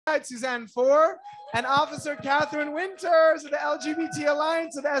Suzanne 4, and Officer Kathryn Winters of the LGBT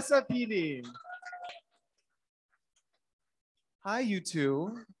Alliance of the SFPD. Hi, you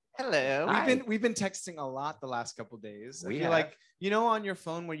two. Hello. We've been texting a lot the last couple days. I feel have. like, you know, on your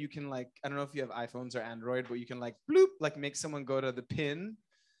phone where you can like, I don't know if you have iPhones or Android, but you can like bloop, like make someone go to the pin.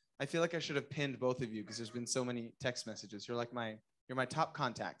 I feel like I should have pinned both of you because there's been so many text messages. You're my top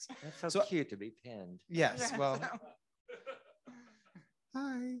contacts. That's so cute to be pinned. Yes, well.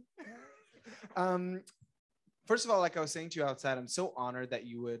 Hi. First of all, like I was saying to you outside, I'm so honored that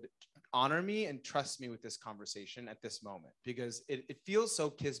you would honor me and trust me with this conversation at this moment because it feels so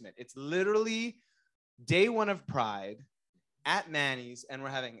kismet. It's literally day one of Pride at Manny's and we're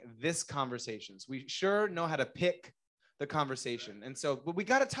having this conversations. We sure know how to pick the conversation. And so, but we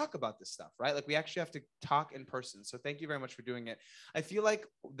got to talk about this stuff, right? Like we actually have to talk in person. So thank you very much for doing it. I feel like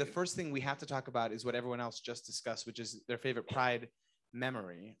the first thing we have to talk about is what everyone else just discussed, which is their favorite Pride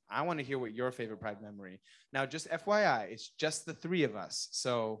memory. I want to hear what your favorite Pride memory. Now, just FYI, it's just the three of us.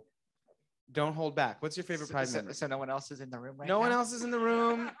 So don't hold back. What's your favorite Pride memory? So no one else is in the room right now? No one else else is in the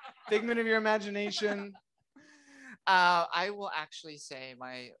room. Figment of your imagination. I will actually say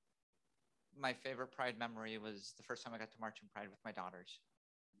my favorite Pride memory was the first time I got to march in Pride with my daughters,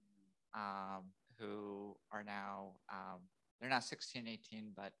 who are now, they're now 16,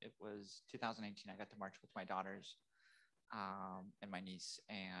 18, but it was 2018. I got to march with my daughters and my niece,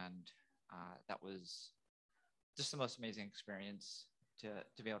 and that was just the most amazing experience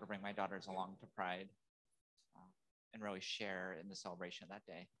to be able to bring my daughters along to Pride and really share in the celebration of that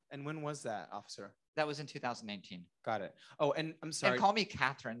day. And when was that, officer? That was in 2018. Got it. Oh, and I'm sorry. And call me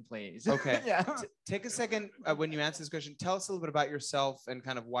Kathryn, please. Okay. Yeah. Take a second when you answer this question. Tell us a little bit about yourself and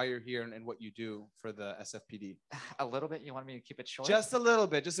kind of why you're here and what you do for the SFPD. A little bit? You want me to keep it short? Just a little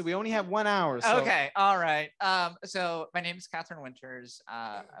bit. Just so we only have 1 hour. So. Okay. All right. So my name is Kathryn Winters.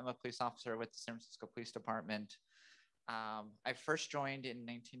 I'm a police officer with the San Francisco Police Department. I first joined in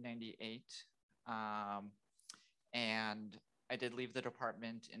 1998. And I did leave the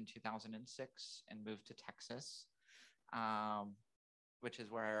department in 2006 and moved to Texas, which is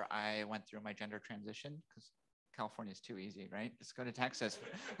where I went through my gender transition because California is too easy, right? Just go to Texas.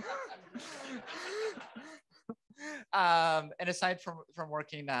 And aside from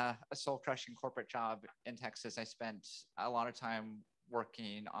working a soul-crushing corporate job in Texas, I spent a lot of time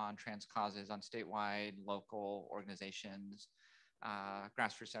working on trans causes on statewide, local organizations,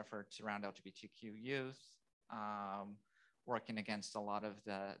 grassroots efforts around LGBTQ youth, working against a lot of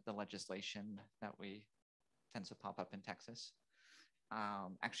the legislation that we tends to pop up in Texas.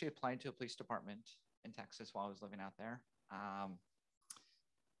 Actually applied to a police department in Texas while I was living out there.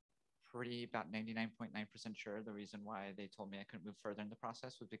 About 99.9% sure the reason why they told me I couldn't move further in the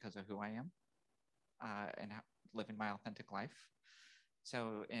process was because of who I am and living my authentic life.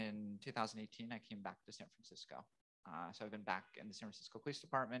 So in 2018, I came back to San Francisco. So I've been back in the San Francisco Police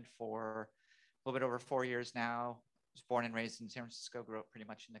Department for a little bit over 4 years now. I was born and raised in San Francisco, grew up pretty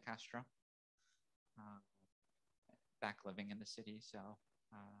much in the Castro. Back living in the city, so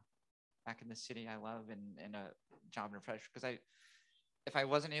back in the city I love and a job and refresh, because if I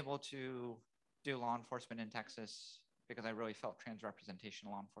wasn't able to do law enforcement in Texas, because I really felt trans representation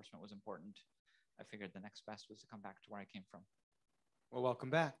in law enforcement was important, I figured the next best was to come back to where I came from. Well,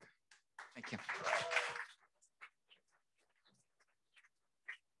 welcome back. Thank you.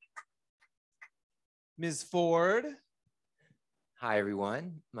 Ms. Ford. Hi,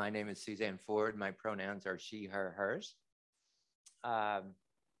 everyone. My name is Suzanne Ford. My pronouns are she, her, hers.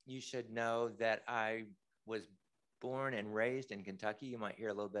 You should know that I was born and raised in Kentucky. You might hear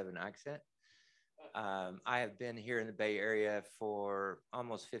a little bit of an accent. I have been here in the Bay Area for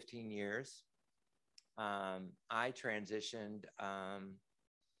almost 15 years. I transitioned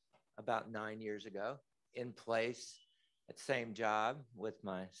about 9 years ago in place at the same job with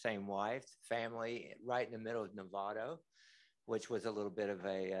my same wife, family, right in the middle of Novato, which was a little bit of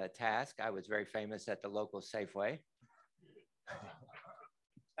a task. I was very famous at the local Safeway.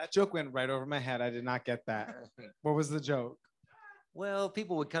 That joke went right over my head. I did not get that. What was the joke? Well,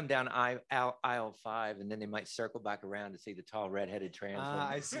 people would come down aisle 5, and then they might circle back around to see the tall redheaded trans woman.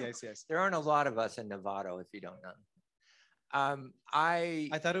 I see. There aren't a lot of us in Novato, if you don't know. I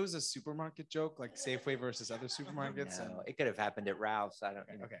thought it was a supermarket joke, like Safeway versus other supermarkets. No, it could have happened at Ralph's. I don't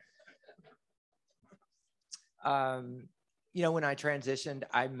know. Okay. You know, when I transitioned,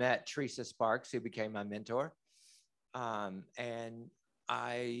 I met Teresa Sparks, who became my mentor. And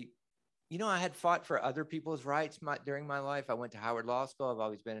I had fought for other people's rights during my life. I went to Howard Law School. I've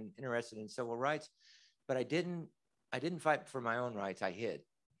always been interested in civil rights, but I didn't fight for my own rights. I hid,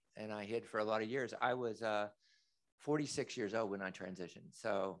 and I hid for a lot of years. I was 46 years old when I transitioned.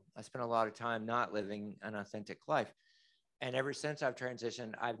 So I spent a lot of time not living an authentic life. And ever since I've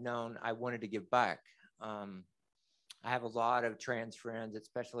transitioned, I've known I wanted to give back. I have a lot of trans friends,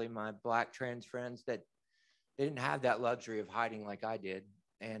 especially my Black trans friends, that they didn't have that luxury of hiding like I did.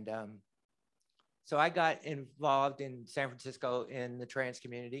 And so I got involved in San Francisco in the trans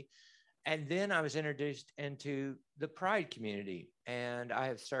community. And then I was introduced into the Pride community. And I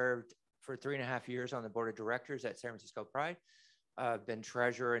have served for 3.5 years on the board of directors at San Francisco Pride. I've been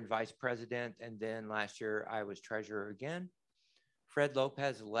treasurer and vice president. And then last year I was treasurer again. Fred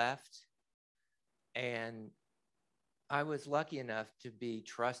Lopez left. And I was lucky enough to be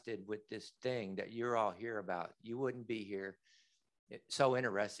trusted with this thing that you're all here about. You wouldn't be here so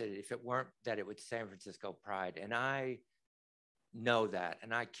interested if it weren't that it was San Francisco Pride. And I know that,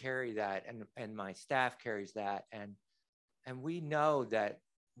 and I carry that, and my staff carries that. And we know that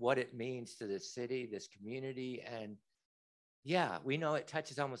what it means to this city, this community. And yeah, we know it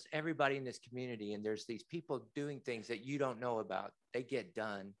touches almost everybody in this community. And there's these people doing things that you don't know about. They get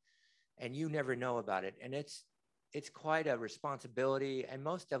done and you never know about it. And it's quite a responsibility, and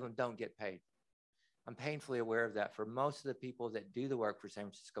most of them don't get paid. I'm painfully aware of that. For most of the people that do the work for San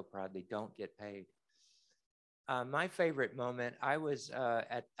Francisco Pride, they don't get paid. My favorite moment, I was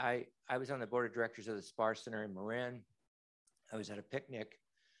on the board of directors of the Spar Center in Marin. I was at a picnic,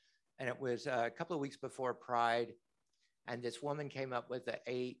 and it was a couple of weeks before Pride, and this woman came up with an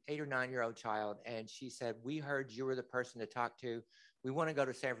 8 or 9-year-old child, and she said, "We heard you were the person to talk to. We want to go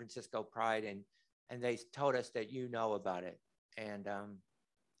to San Francisco Pride, and they told us that you know about it." And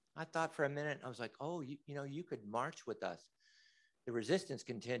I thought for a minute, I was like, oh, you could march with us. The resistance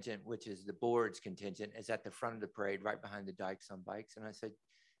contingent, which is the board's contingent, is at the front of the parade, right behind the dikes on bikes. And I said,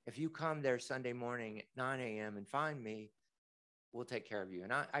 if you come there Sunday morning at 9 a.m. and find me, we'll take care of you.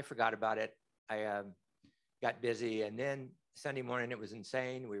 And I forgot about it. I got busy. And then Sunday morning, it was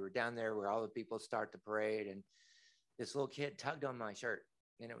insane. We were down there where all the people start the parade. And this little kid tugged on my shirt.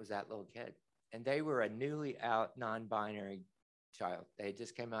 And it was that little kid. And they were a newly out non-binary child. They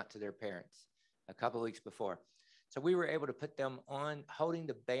just came out to their parents a couple of weeks before. So we were able to put them on holding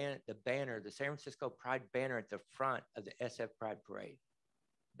the banner, the San Francisco Pride banner at the front of the SF Pride Parade.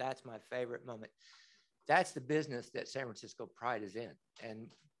 That's my favorite moment. That's the business that San Francisco Pride is in. And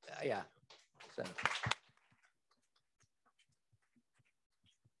yeah, so.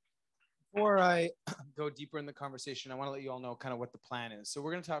 Before I go deeper in the conversation, I want to let you all know kind of what the plan is. So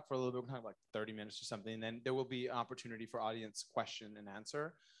we're going to talk for a little bit, we're talking like 30 minutes or something, and then there will be an opportunity for audience question and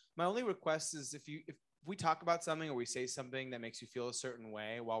answer. My only request is if we talk about something or we say something that makes you feel a certain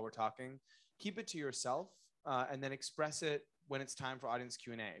way while we're talking, keep it to yourself and then express it when it's time for audience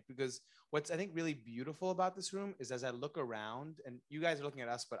Q&A. Because what's I think really beautiful about this room is as I look around, and you guys are looking at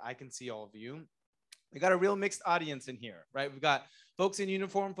us, but I can see all of you. We got a real mixed audience in here, right? We've got folks in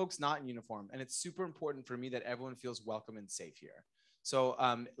uniform, folks not in uniform. And it's super important for me that everyone feels welcome and safe here. So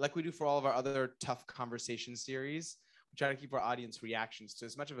like we do for all of our other tough conversation series, we try to keep our audience reactions to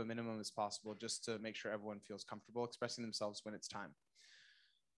as much of a minimum as possible, just to make sure everyone feels comfortable expressing themselves when it's time.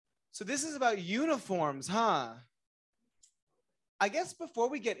 So this is about uniforms, huh? I guess before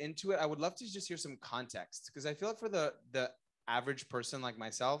we get into it, I would love to just hear some context, because I feel like for the average person like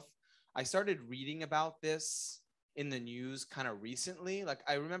myself, I started reading about this in the news kind of recently. Like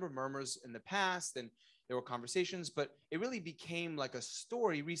I remember murmurs in the past and there were conversations, but it really became like a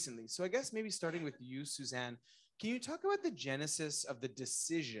story recently. So I guess maybe starting with you, Suzanne, can you talk about the genesis of the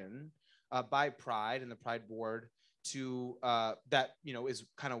decision by Pride and the Pride Board to that, is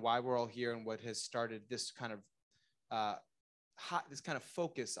kind of why we're all here and what has started this kind of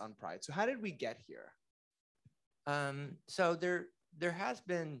focus on Pride. So how did we get here? So there has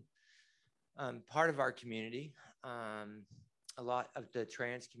been part of our community, a lot of the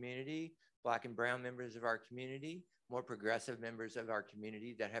trans community, Black and brown members of our community, more progressive members of our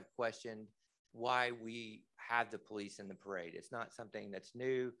community that have questioned why we have the police in the parade. It's not something that's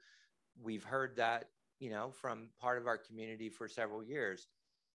new. We've heard that, from part of our community for several years.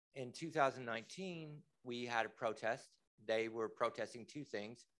 In 2019, we had a protest. They were protesting two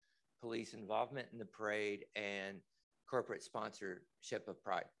things: police involvement in the parade and corporate sponsorship of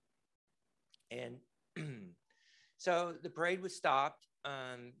Pride. And so the parade was stopped.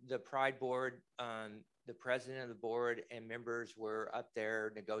 The Pride Board, the president of the board and members were up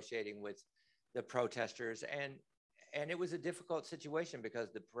there negotiating with the protesters. And it was a difficult situation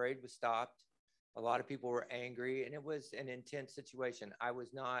because the parade was stopped. A lot of people were angry, and it was an intense situation. I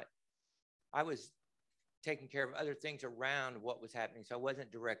was taking care of other things around what was happening, so I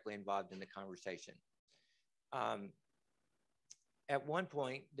wasn't directly involved in the conversation. At one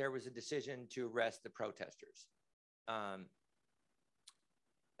point, there was a decision to arrest the protesters.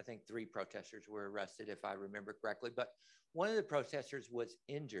 I think 3 protesters were arrested, if I remember correctly, but one of the protesters was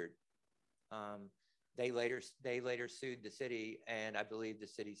injured. They later sued the city, and I believe the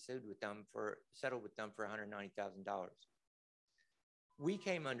city settled with them for $190,000. We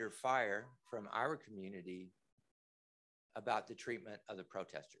came under fire from our community about the treatment of the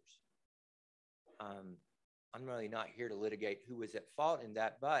protesters. I'm really not here to litigate who was at fault in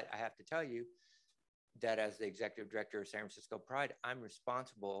that, but I have to tell you that as the executive director of San Francisco Pride, I'm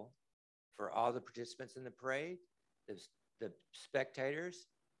responsible for all the participants in the parade, the spectators.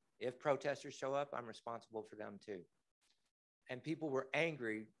 If protesters show up, I'm responsible for them too. And people were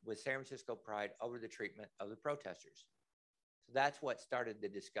angry with San Francisco Pride over the treatment of the protesters. So that's what started the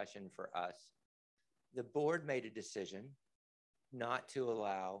discussion for us. The board made a decision not to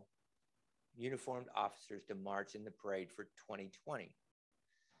allow uniformed officers to march in the parade for 2020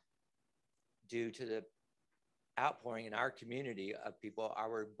 due to the outpouring in our community of people.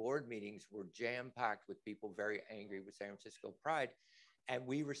 Our board meetings were jam-packed with people very angry with San Francisco Pride, and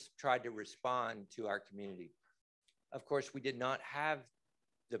we tried to respond to our community. Of course, we did not have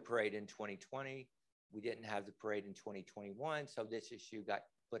the parade in 2020. We didn't have the parade in 2021, so this issue got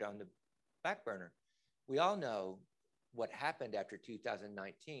put on the back burner. We all know what happened after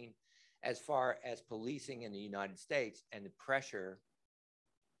 2019 as far as policing in the United States and the pressure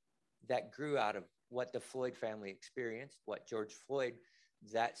that grew out of what the Floyd family experienced, what George Floyd,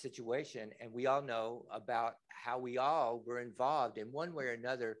 that situation. And we all know about how we all were involved in one way or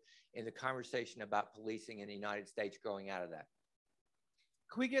another in the conversation about policing in the United States growing out of that.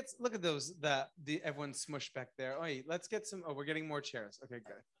 Can we get, look at those, everyone smushed back there. Oh, wait, let's get some, we're getting more chairs. Okay,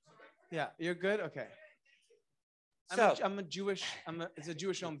 good. Yeah, you're good? Okay. It's a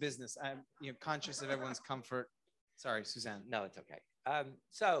Jewish-owned business. I'm conscious of everyone's comfort. Sorry, Suzanne. No, it's okay.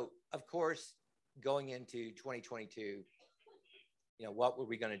 So, of course, going into 2022, what were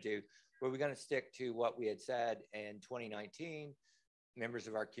we going to do? Were we going to stick to what we had said in 2019? Members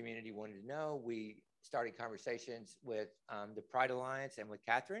of our community wanted to know. We started conversations with the Pride Alliance and with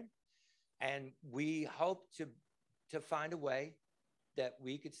Kathryn, and we hope to find a way that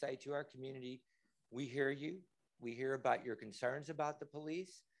we could say to our community, we hear you. We hear about your concerns about the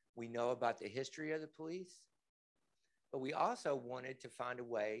police. We know about the history of the police. But we also wanted to find a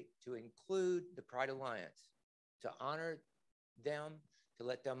way to include the Pride Alliance, to honor them, to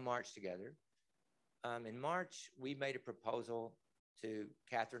let them march together. In March, we made a proposal to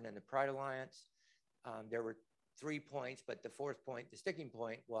Kathryn and the Pride Alliance. There were 3 points, but the 4th point, the sticking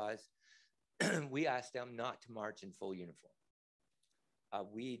point, was we asked them not to march in full uniform.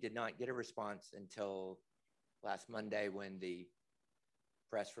 We did not get a response until last Monday when the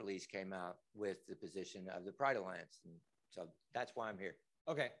press release came out with the position of the Pride Alliance. And so that's why I'm here.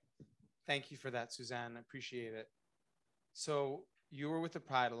 Okay. Thank you for that, Suzanne. I appreciate it. So you were with the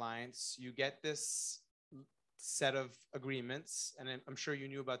Pride Alliance. You get this set of agreements, and I'm sure you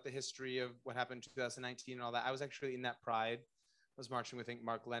knew about the history of what happened in 2019 and all that. I was actually in that Pride. I was marching with, I think,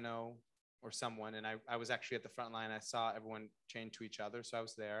 Mark Leno or someone, and I was actually at the front line. I saw everyone chained to each other, so I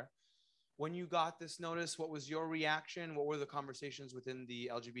was there. When you got this notice, what was your reaction? What were the conversations within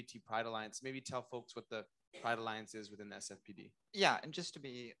the LGBT Pride Alliance? Maybe tell folks what the Pride Alliance is within the SFPD. Yeah, and just to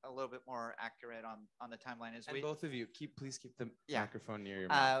be a little bit more accurate on the timeline, is and both of you, please keep the microphone near your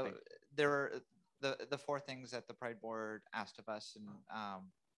mouth. There were the 4 things that the Pride Board asked of us, and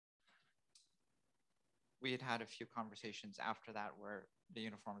we had a few conversations after that where the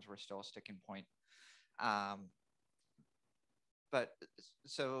uniforms were still a sticking point. But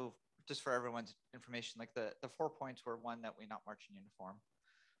so just for everyone's information, like the 4 points were: 1, that we not march in uniform;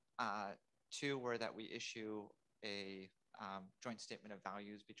 2 were that we issue a joint statement of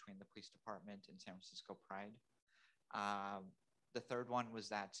values between the police department and San Francisco Pride. The 3rd one was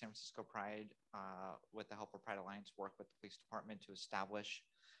that San Francisco Pride, with the help of Pride Alliance, work with the police department to establish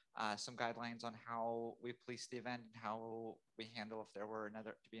some guidelines on how we police the event and how we handle if there were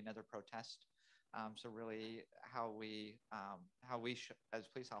another protest. So really how we as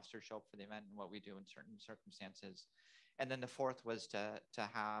police officers show up for the event and what we do in certain circumstances. And then the 4th was to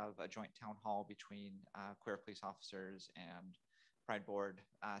have a joint town hall between queer police officers and Pride Board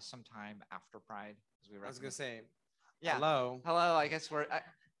sometime after Pride. I was gonna say, yeah. Hello. I guess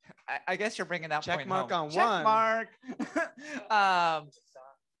I guess you're bringing that check point mark home. on Check 1. Mark.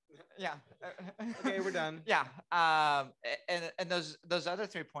 Yeah. Okay, we're done. Yeah. And those other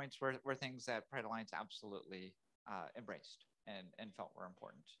 3 points were things that Pride Alliance absolutely embraced and felt were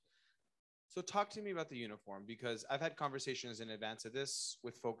important. So talk to me about the uniform, because I've had conversations in advance of this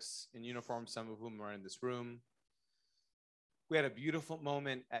with folks in uniform, some of whom are in this room. We had a beautiful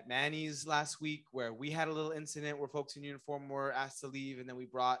moment at Manny's last week where we had a little incident where folks in uniform were asked to leave. And then we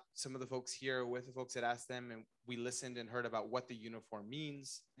brought some of the folks here with the folks that asked them. And we listened and heard about what the uniform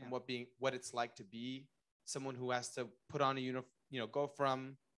means and what it's like to be someone who has to put on a uniform, go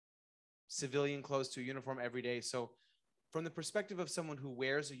from civilian clothes to a uniform every day. So from the perspective of someone who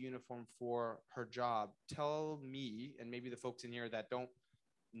wears a uniform for her job, tell me, and maybe the folks in here that don't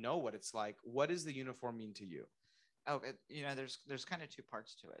know what it's like, what does the uniform mean to you? Oh, there's kind of two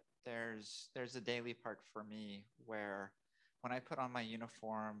parts to it. There's a daily part for me where when I put on my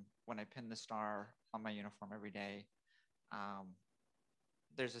uniform, when I pin the star on my uniform every day,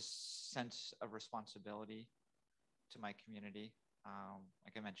 there's a sense of responsibility to my community.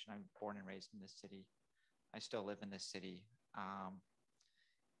 Like I mentioned, I'm born and raised in this city. I still live in this city.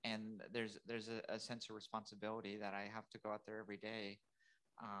 And there's a sense of responsibility that I have to go out there every day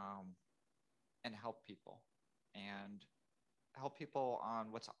and help people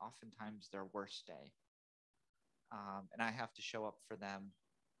on what's oftentimes their worst day. And I have to show up for them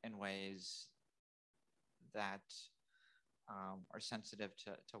in ways that are sensitive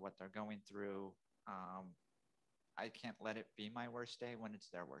to what they're going through. I can't let it be my worst day when it's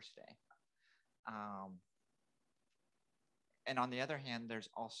their worst day. And on the other hand, there's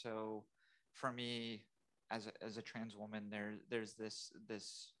also, for me, as a trans woman, there's this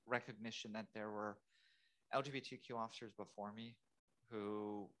recognition that there were LGBTQ officers before me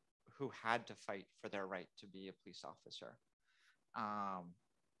who had to fight for their right to be a police officer.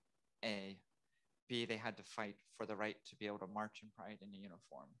 B, they had to fight for the right to be able to march in pride in a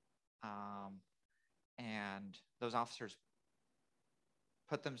uniform. And those officers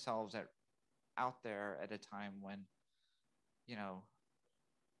put themselves out there at a time when,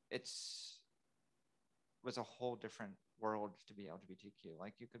 was a whole different world to be LGBTQ.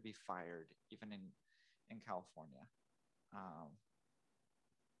 Like you could be fired even in California.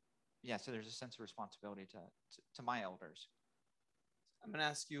 So there's a sense of responsibility to my elders. I'm going to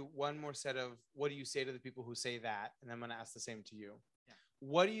ask you one more set of, what do you say to the people who say that? And I'm going to ask the same to you. Yeah.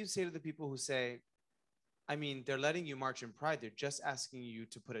 What do you say to the people who say, they're letting you march in pride. They're just asking you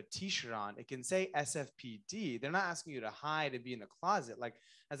to put a t-shirt on. It can say SFPD. They're not asking you to hide and be in a closet. Like,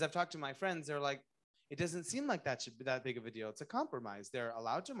 as I've talked to my friends, they're like, it doesn't seem like that should be that big of a deal. It's a compromise. They're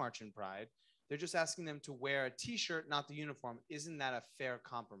allowed to march in pride. They're just asking them to wear a t-shirt, not the uniform. Isn't that a fair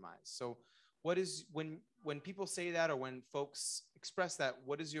compromise? So what is, when people say that, or when folks express that,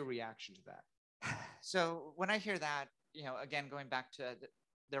 what is your reaction to that? So when I hear that, again, going back to,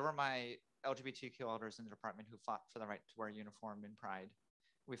 there were my LGBTQ elders in the department who fought for the right to wear a uniform in pride.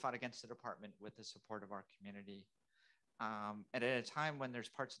 We fought against the department with the support of our community. And at a time when there's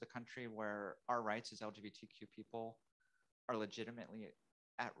parts of the country where our rights as LGBTQ people are legitimately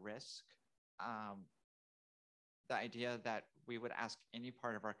at risk, the idea that we would ask any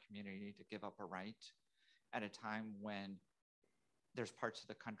part of our community to give up a right at a time when there's parts of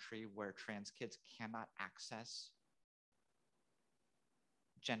the country where trans kids cannot access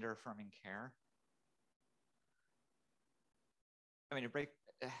gender affirming care.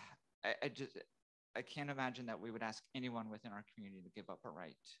 I can't imagine that we would ask anyone within our community to give up a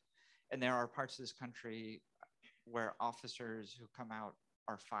right. And there are parts of this country where officers who come out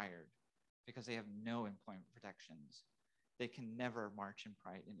are fired because they have no employment protections. They can never march in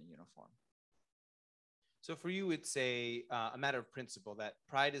pride in a uniform. So for you, it's a matter of principle that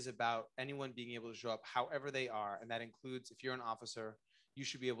pride is about anyone being able to show up however they are. And that includes, if you're an officer, you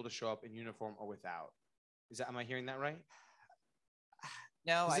should be able to show up in uniform or without. Am I hearing that right?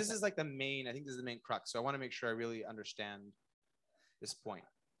 No, this is like the main crux. So I want to make sure I really understand this point.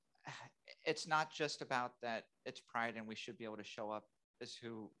 It's not just about that it's pride and we should be able to show up as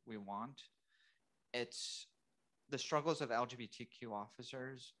who we want. It's the struggles of LGBTQ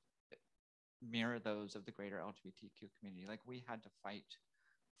officers mirror those of the greater LGBTQ community. Like, we had to fight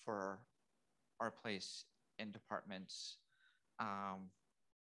for our place in departments.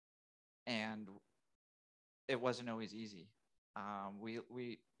 And it wasn't always easy. We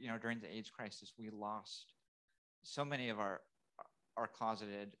during the AIDS crisis, we lost so many of our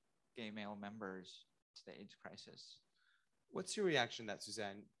closeted gay male members to the AIDS crisis. What's your reaction to that,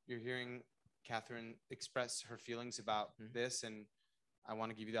 Suzanne? You're hearing Kathryn express her feelings about this, and I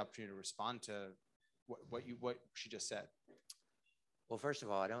want to give you the opportunity to respond to what she just said. Well, first of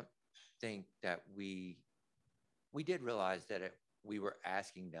all, I don't think that we did realize that we were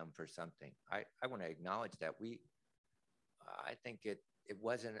asking them for something. I want to acknowledge that I think it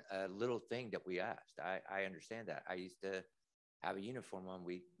wasn't a little thing that we asked. I understand that. I used to have a uniform on.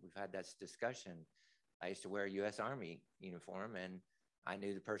 We've had that discussion. I used to wear a U.S. Army uniform, and I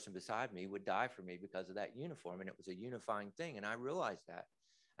knew the person beside me would die for me because of that uniform. And it was a unifying thing. And I realized that.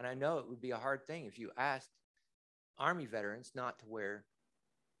 And I know it would be a hard thing if you asked Army veterans not to wear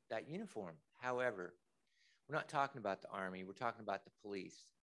that uniform. However, we're not talking about the Army, we're talking about the police.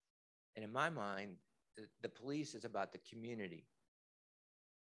 And in my mind, the police is about the community.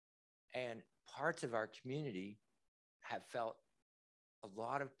 And parts of our community have felt a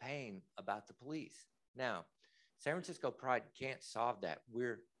lot of pain about the police. Now, San Francisco Pride can't solve that.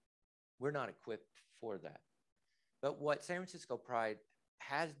 We're not equipped for that. But what San Francisco Pride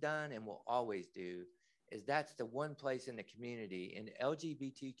has done and will always do is that's the one place in the community, in the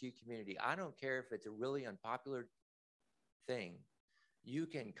LGBTQ community, I don't care if it's a really unpopular thing, you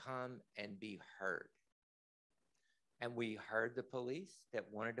can come and be heard. And we heard the police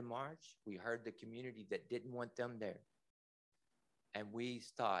that wanted to march. We heard the community that didn't want them there. And we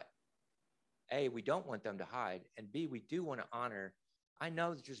thought, A, we don't want them to hide, and B, we do want to honor. I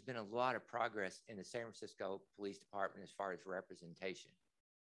know that there's been a lot of progress in the San Francisco Police Department as far as representation,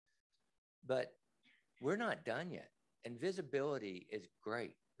 but we're not done yet. And visibility is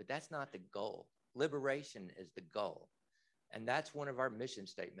great, but that's not the goal. Liberation is the goal. And that's one of our mission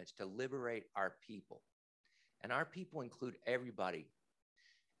statements, to liberate our people. And our people include everybody.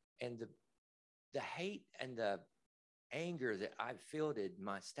 And the hate and the anger that I've fielded,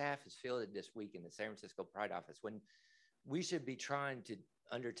 my staff has fielded this week in the San Francisco Pride office, when we should be trying to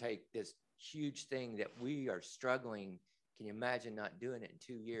undertake this huge thing that we are struggling. Can you imagine not doing it in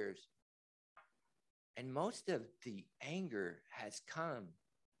 2 years? And most of the anger has come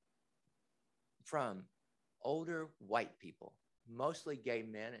from older white people, mostly gay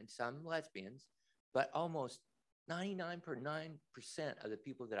men and some lesbians, but almost 99.9% of the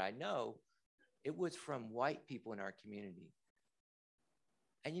people that I know, it was from white people in our community.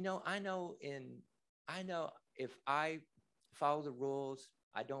 And I know if I follow the rules,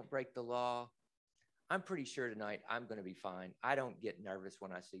 I don't break the law, I'm pretty sure tonight I'm going to be fine. I don't get nervous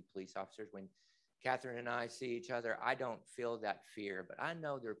when I see police officers. When Kathryn and I see each other, I don't feel that fear, but I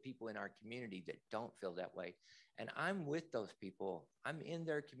know there are people in our community that don't feel that way. And I'm with those people. I'm in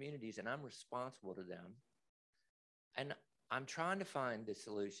their communities and I'm responsible to them. And I'm trying to find the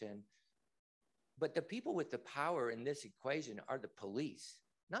solution. But the people with the power in this equation are the police,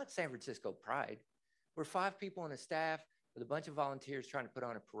 not San Francisco Pride. We're 5 people on a staff with a bunch of volunteers trying to put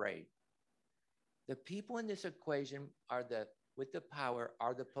on a parade. The people in this equation with the power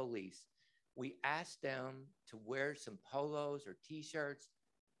are the police. We asked them to wear some polos or t-shirts.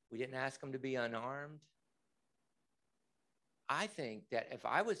 We didn't ask them to be unarmed. I think that if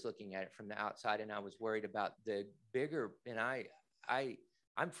I was looking at it from the outside and I was worried about the bigger, and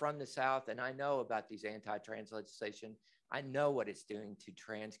I'm from the South and I know about these anti-trans legislation. I know what it's doing to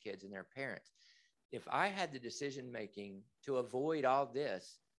trans kids and their parents. If I had the decision-making to avoid all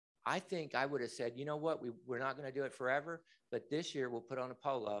this, I think I would have said, you know what, we're not going to do it forever, but this year we'll put on a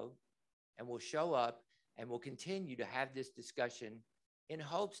polo and we'll show up and we'll continue to have this discussion in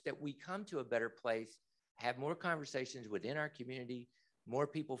hopes that we come to a better place, have more conversations within our community, more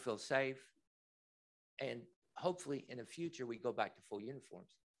people feel safe, and hopefully in the future we go back to full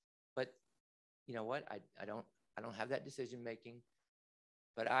uniforms. But you know what, I don't have that decision making,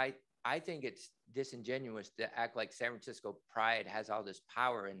 but I think it's disingenuous to act like San Francisco Pride has all this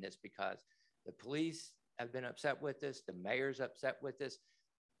power in this, because the police have been upset with this, the mayor's upset with this,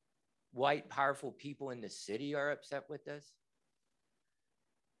 white powerful people in the city are upset with this.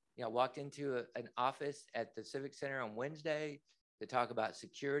 I walked into an office at the Civic Center on Wednesday to talk about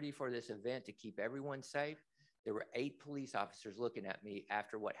security for this event to keep everyone safe. There were 8 police officers looking at me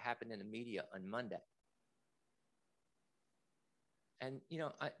after what happened in the media on Monday. And,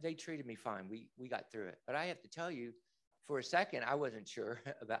 they treated me fine. We got through it. But I have to tell you, for a second, I wasn't sure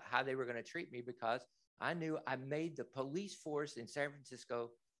about how they were going to treat me, because I knew I made the police force in San Francisco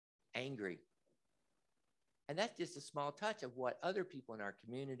angry. And that's just a small touch of what other people in our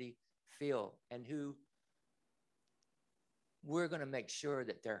community feel, and who we're going to make sure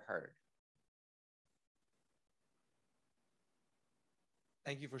that they're heard.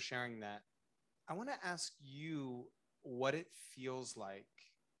 Thank you for sharing that. I want to ask you what it feels like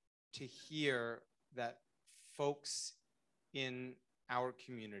to hear that folks in our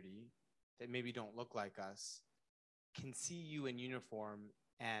community that maybe don't look like us can see you in uniform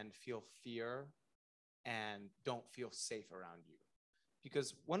and feel fear and don't feel safe around you.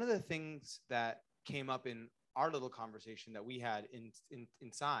 Because one of the things that came up in our little conversation that we had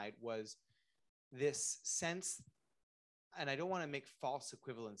inside was this sense, and I don't want to make false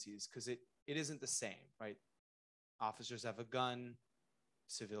equivalencies because it isn't the same, right? Officers have a gun,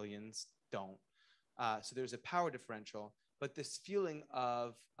 civilians don't. So there's a power differential, but this feeling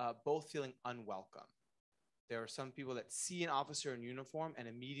of both feeling unwelcome. There are some people that see an officer in uniform and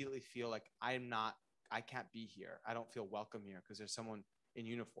immediately feel like I can't be here. I don't feel welcome here because there's someone in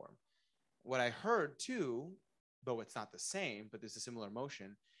uniform. What I heard too, though it's not the same, but there's a similar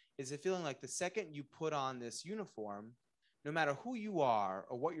emotion, is a feeling like the second you put on this uniform, no matter who you are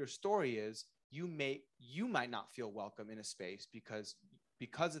or what your story is, you might not feel welcome in a space because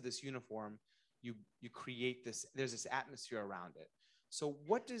of this uniform, you create this, there's this atmosphere around it. So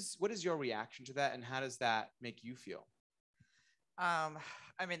what is your reaction to that, and how does that make you feel? I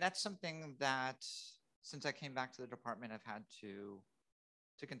mean, that's something that since I came back to the department, I've had to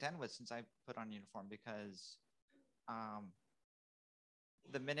contend with since I put on uniform, because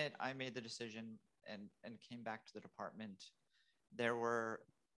the minute I made the decision and came back to the department, there were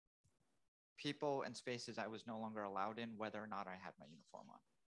people and spaces I was no longer allowed in, whether or not I had my uniform on.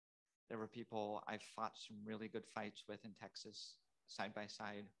 There were people I fought some really good fights with in Texas, side by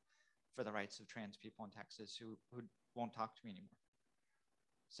side, for the rights of trans people in Texas who won't talk to me anymore,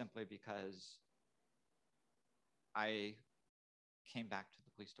 simply because I came back to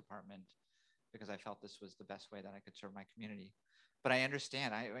the police department because I felt this was the best way that I could serve my community. But I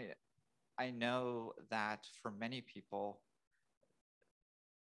understand, I know that for many people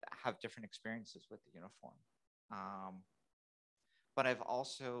have different experiences with the uniform. But I've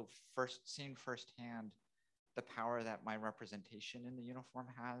also seen firsthand the power that my representation in the uniform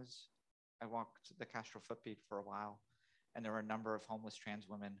has. I walked the Castro footbeat for a while, and there were a number of homeless trans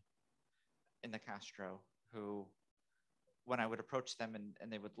women in the Castro who, when I would approach them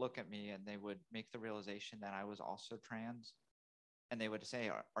and they would look at me and they would make the realization that I was also trans, and they would say,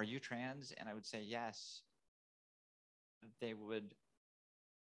 are you trans? And I would say, yes. They would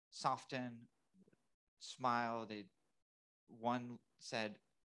soften, smile. One said,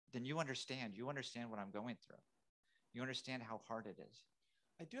 then you understand what I'm going through. You understand how hard it is.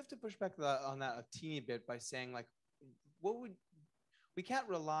 I do have to push back on that a teeny bit by saying, like, we can't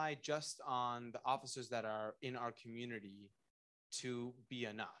rely just on the officers that are in our community to be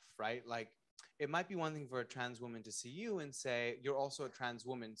enough, right? Like, it might be one thing for a trans woman to see you and say, you're also a trans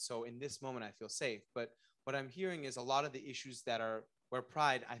woman, so in this moment I feel safe. But what I'm hearing is a lot of the issues that are where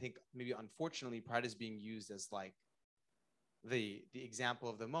pride, I think maybe unfortunately, pride is being used as like the example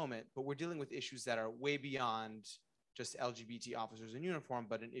of the moment, but we're dealing with issues that are way beyond just LGBT officers in uniform,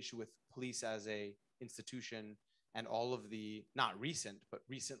 but an issue with police as a institution and all of the, not recent, but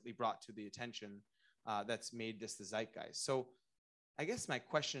recently brought to the attention that's made this the zeitgeist. So I guess my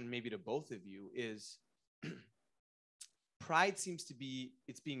question maybe to both of you is, pride seems to be,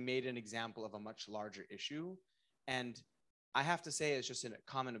 it's being made an example of a much larger issue. And I have to say, as just a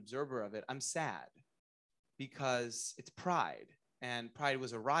common observer of it, I'm sad because it's pride, and pride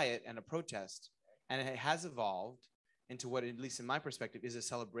was a riot and a protest, and it has evolved into what, at least in my perspective, is a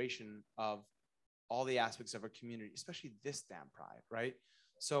celebration of all the aspects of our community, especially this damn pride, right?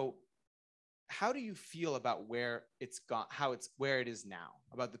 So how do you feel about where it's gone, where it is now,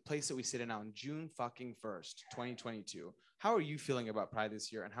 about the place that we sit in now on June fucking 1st, 2022? How are you feeling about pride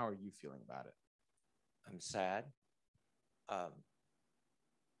this year, and how are you feeling about it? I'm sad.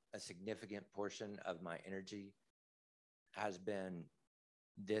 A significant portion of my energy has been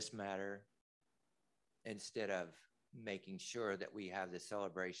this matter instead of making sure that we have this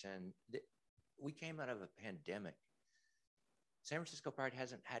celebration. We came out of a pandemic. San Francisco Pride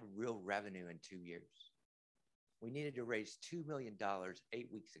hasn't had real revenue in 2 years. We needed to raise $2 million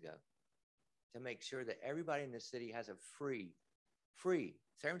 8 weeks ago to make sure that everybody in the city has a free,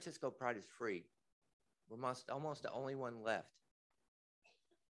 San Francisco Pride is free. We're almost the only one left.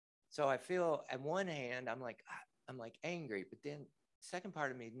 So I feel, on one hand, I'm like angry, but then the second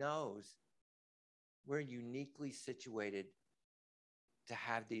part of me knows we're uniquely situated to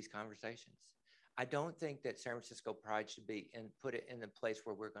have these conversations. I don't think that San Francisco Pride should be put it in the place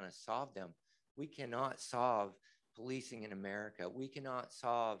where we're going to solve them. We cannot solve policing in America. We cannot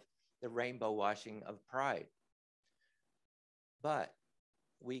solve the rainbow washing of pride. But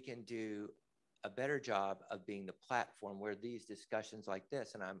we can do a better job of being the platform where these discussions like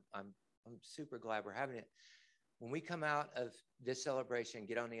this, and I'm super glad we're having it. When we come out of this celebration,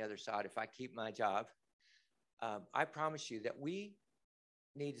 get on the other side, if I keep my job, I promise you that we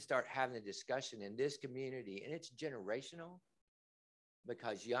need to start having a discussion in this community, and it's generational,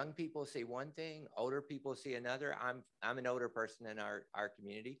 because young people see one thing, older people see another. I'm an older person in our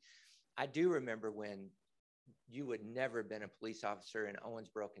community. I do remember when you would never have been a police officer in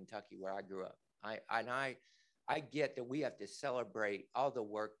Owensboro, Kentucky, where I grew up. I get that we have to celebrate all the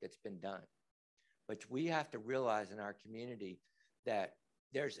work that's been done, but we have to realize in our community that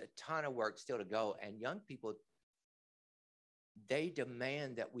there's a ton of work still to go, and young people they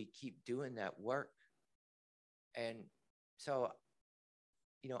demand that we keep doing that work. And so,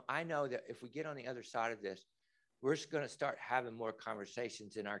 I know that if we get on the other side of this, we're just going to start having more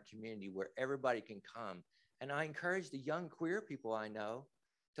conversations in our community where everybody can come. And I encourage the young queer people I know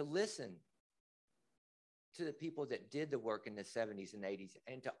to listen to the people that did the work in the 70s and 80s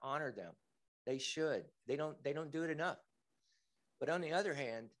and to honor them. They should. They don't do it enough. But on the other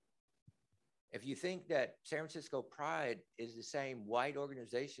hand, if you think that San Francisco Pride is the same white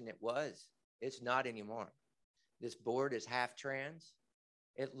organization it was, it's not anymore. This board is half trans.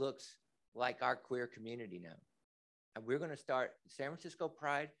 It looks like our queer community now. And we're going to start, San Francisco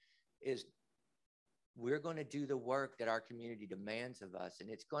Pride we're going to do the work that our community demands of us. And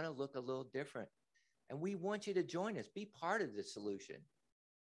it's going to look a little different. And we want you to join us, be part of the solution.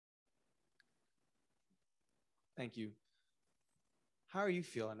 Thank you. How are you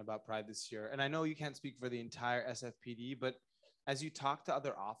feeling about Pride this year? And I know you can't speak for the entire SFPD, but as you talk to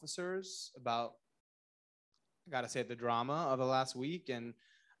other officers about, I gotta say, the drama of the last week, and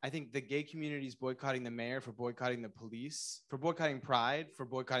I think the gay community is boycotting the mayor for boycotting the police, for boycotting Pride, for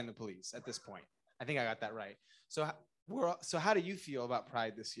boycotting the police at this point. I think I got that right. So how do you feel about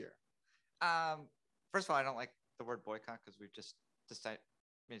Pride this year? First of all, I don't like the word boycott because we've just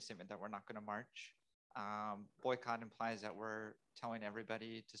made a statement that we're not going to march. Boycott implies that we're telling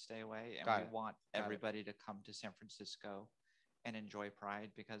everybody to stay away, and we want everybody to come to San Francisco and enjoy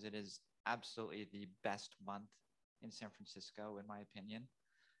Pride because it is absolutely the best month in San Francisco, in my opinion.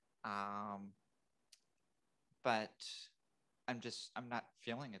 But I'm not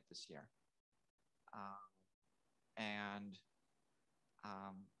feeling it this year. And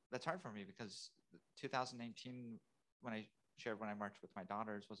that's hard for me because 2019, when I marched with my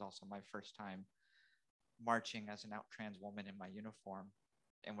daughters, was also my first time marching as an out trans woman in my uniform.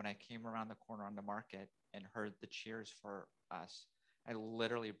 And when I came around the corner on the market and heard the cheers for us, I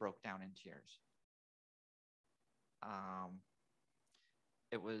literally broke down in tears.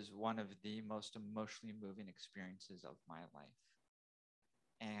 It was one of the most emotionally moving experiences of my life.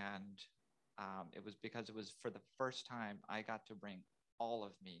 And it was because it was for the first time I got to bring all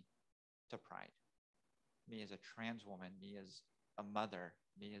of me to Pride. Me as a trans woman, me as a mother,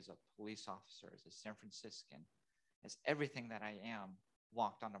 me as a police officer, as a San Franciscan, as everything that I am,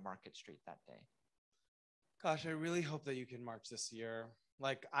 walked on the Market Street that day. Gosh, I really hope that you can march this year.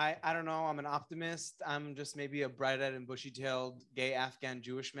 Like, I don't know, I'm an optimist. I'm just maybe a bright-eyed and bushy-tailed gay Afghan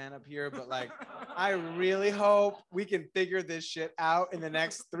Jewish man up here, but like, I really hope we can figure this shit out in the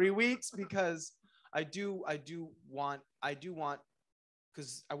next 3 weeks, because I want,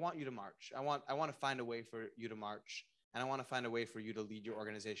 because I want you to march. I want to find a way for you to march, and I want to find a way for you to lead your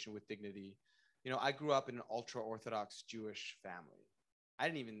organization with dignity. I grew up in an ultra-Orthodox Jewish family. I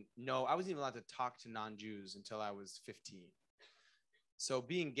wasn't even allowed to talk to non-Jews until I was 15. So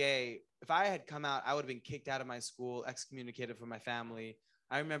being gay, if I had come out, I would have been kicked out of my school, excommunicated from my family.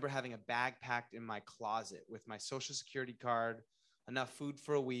 I remember having a bag packed in my closet with my social security card, enough food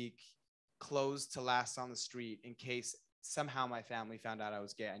for a week, clothes to last on the street in case somehow my family found out I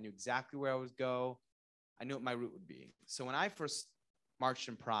was gay. I knew exactly where I would go. I knew what my route would be. So when I first marched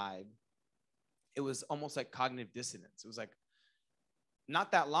in Pride, it was almost like cognitive dissonance. It was like,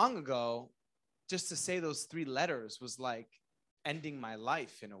 not that long ago, just to say those 3 letters was like ending my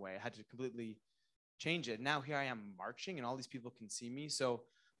life in a way. I had to completely change it. Now here I am marching and all these people can see me. So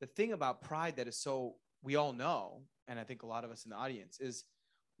the thing about Pride that is we all know, and I think a lot of us in the audience, is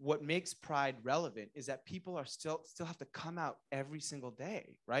what makes Pride relevant is that people are still have to come out every single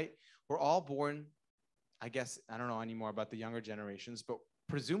day, right? We're all born, I guess, I don't know anymore about the younger generations, but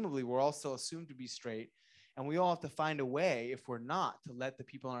presumably we're all still assumed to be straight. And we all have to find a way, if we're not, to let the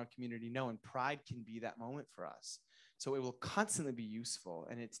people in our community know. And Pride can be that moment for us. So it will constantly be useful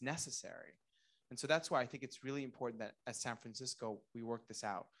and it's necessary. And so that's why I think it's really important that as San Francisco, we work this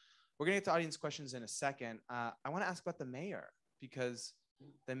out. We're going to get to audience questions in a second. I want to ask about the mayor, because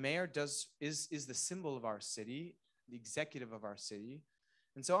the mayor is the symbol of our city, the executive of our city.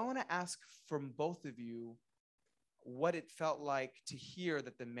 And so I want to ask from both of you what it felt like to hear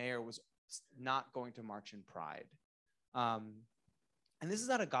that the mayor was not going to march in Pride. And this is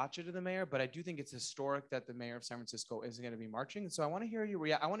not a gotcha to the mayor, but I do think it's historic that the mayor of San Francisco isn't going to be marching. So I want to hear you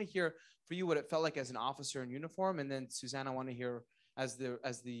react. I want to hear for you what it felt like as an officer in uniform, and then Suzanne, I want to hear as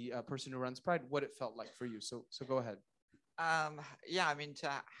the person who runs Pride what it felt like for you. So go ahead. Yeah, I mean, to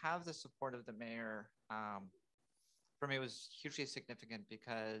have the support of the mayor for me was hugely significant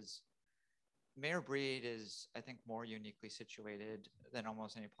because Mayor Breed is, I think, more uniquely situated than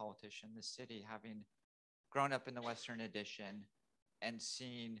almost any politician in the city, having grown up in the Western Addition and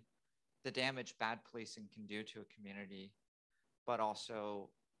seen the damage bad policing can do to a community. but also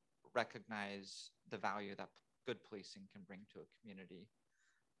recognize the value that good policing can bring to a community.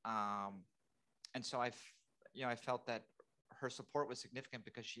 And so I felt that her support was significant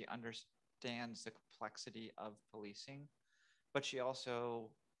because she understands the complexity of policing, but she also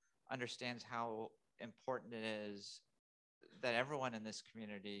understands how important it is that everyone in this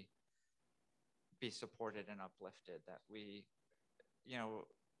community be supported and uplifted, that we,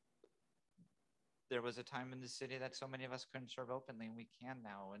 there was a time in the city that so many of us couldn't serve openly, and we can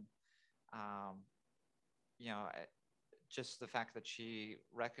now. And, just the fact that she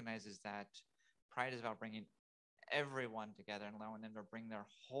recognizes that Pride is about bringing everyone together and allowing them to bring their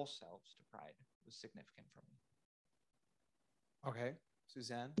whole selves to Pride was significant for me. Okay,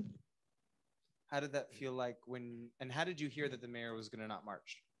 Suzanne, how did that feel like and how did you hear that the mayor was going to not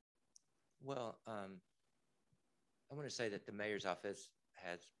march? Well, I want to say that the mayor's office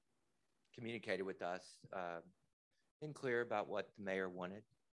has communicated with us, been clear about what the mayor wanted,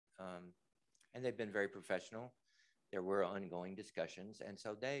 and they've been very professional. There were ongoing discussions, and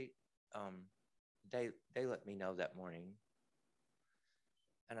so they let me know that morning,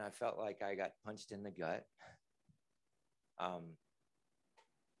 and I felt like I got punched in the gut.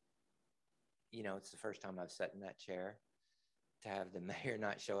 It's the first time I've sat in that chair. To have the mayor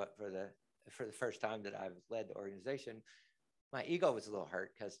not show up for the first time that I've led the organization, my ego was a little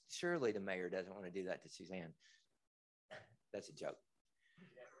hurt because surely the mayor doesn't want to do that to Suzanne. That's a joke.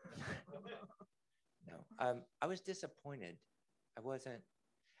 No, I was disappointed. I wasn't,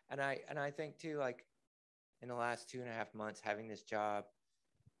 and I think too, like in the last 2.5 months having this job,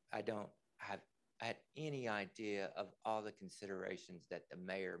 I don't have had any idea of all the considerations that the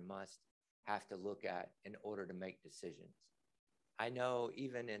mayor must have to look at in order to make decisions. I know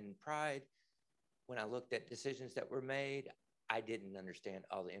even in Pride, when I looked at decisions that were made, I didn't understand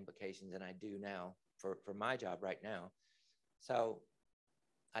all the implications, and I do now for my job right now. So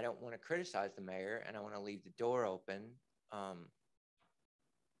I don't want to criticize the mayor, and I want to leave the door open.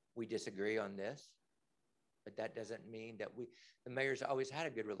 We disagree on this, but that doesn't mean that the mayor's always had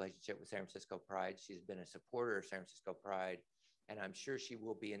a good relationship with San Francisco Pride. She's been a supporter of San Francisco Pride, and I'm sure she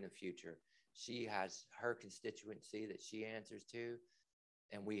will be in the future. She has her constituency that she answers to,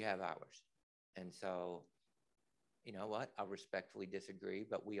 and we have ours. And so, you know what? I'll respectfully disagree,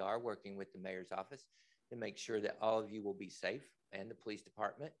 but we are working with the mayor's office to make sure that all of you will be safe, and the police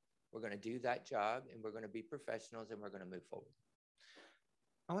department. We're going to do that job, and we're going to be professionals, and we're going to move forward.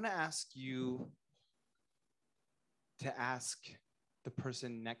 I want to ask you to ask the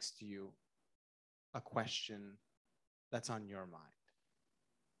person next to you a question that's on your mind.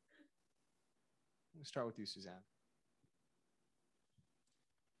 We'll start with you, Suzanne.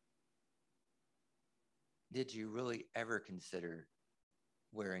 Did you really ever consider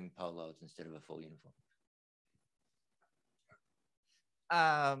wearing polos instead of a full uniform?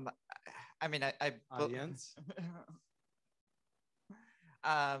 I mean, Audience?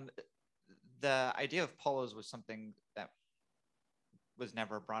 The idea of polos was something that was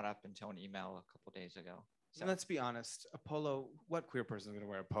never brought up until an email a couple days ago. So let's be honest, a polo, what queer person is going to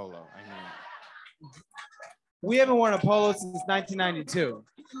wear a polo? I mean, we haven't worn a polo since 1992.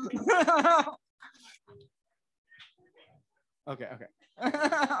 Okay.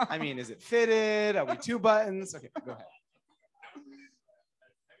 I mean, is it fitted? Are we 2 buttons? Okay, go ahead.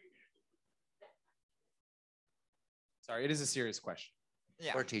 Sorry, it is a serious question.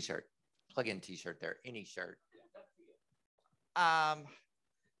 Yeah. Or t-shirt. Plug in t-shirt there. Any shirt.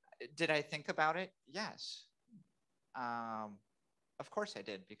 Did I think about it? Yes. Of course I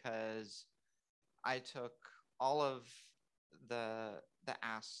did, because I took all of the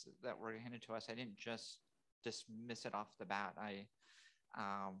asks that were handed to us. I didn't just dismiss it off the bat. I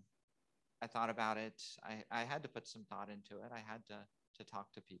thought about it. I had to put some thought into it. I had to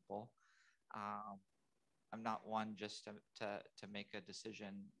talk to people. I'm not one just to make a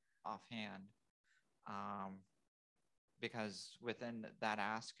decision offhand, because within that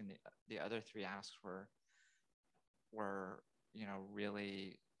ask and the other 3 asks were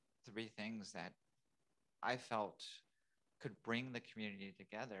really 3 things that I felt could bring the community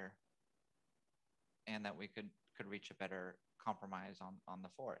together, and that we could reach a better compromise on the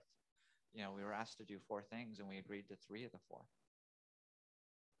 4th. We were asked to do 4 things, and we agreed to 3 of the 4.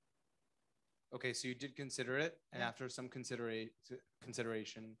 Okay, so you did consider it, and Yeah. after some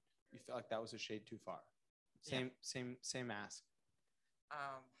consideration, you felt like that was a shade too far. Same ask.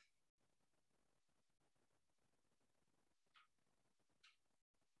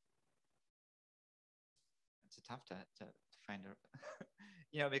 It's tough to find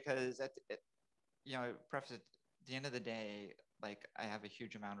a, because preface at the end of the day, like, I have a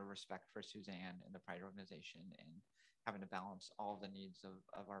huge amount of respect for Suzanne and the Pride organization, having to balance all the needs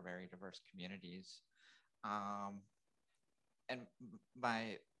of our very diverse communities. And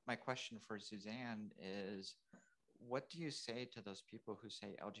my question for Suzanne is, what do you say to those people who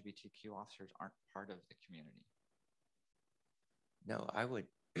say LGBTQ officers aren't part of the community? No, I would.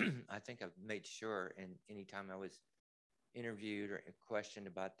 I think I've made sure, and anytime I was interviewed or questioned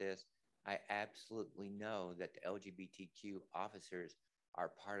about this, I absolutely know that the LGBTQ officers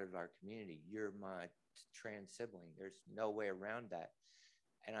are part of our community. You're my trans sibling. There's no way around that.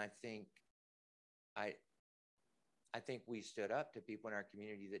 And I think we stood up to people in our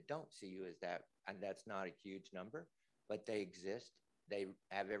community that don't see you as that. And that's not a huge number, but they exist. They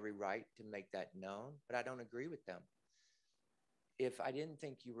have every right to make that known, but I don't agree with them. If I didn't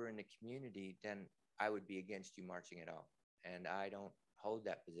think you were in the community, then I would be against you marching at all. And I don't hold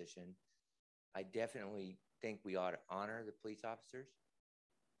that position. I definitely think we ought to honor the police officers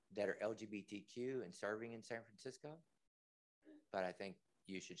that are LGBTQ and serving in San Francisco, but I think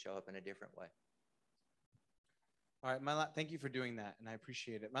you should show up in a different way. All right, thank you for doing that, and I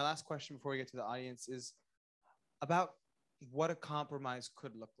appreciate it. My last question before we get to the audience is about what a compromise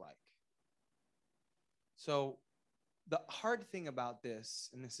could look like. So the hard thing about this,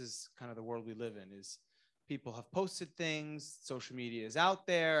 and this is kind of the world we live in, is people have posted things, social media is out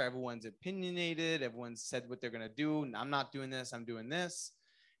there, everyone's opinionated, everyone's said what they're gonna do, and I'm not doing this, I'm doing this.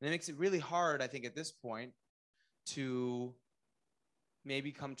 And it makes it really hard, I think, at this point to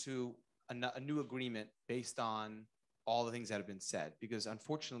maybe come to a new agreement based on all the things that have been said. Because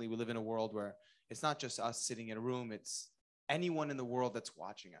unfortunately, we live in a world where it's not just us sitting in a room, it's anyone in the world that's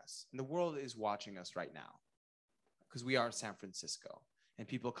watching us. And the world is watching us right now because we are San Francisco and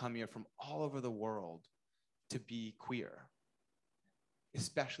people come here from all over the world to be queer,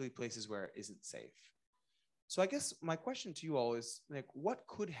 especially places where it isn't safe. So I guess my question to you all is, like, what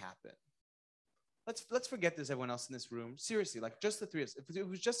could happen? Let's forget there's everyone else in this room. Seriously, like just the three of us. If it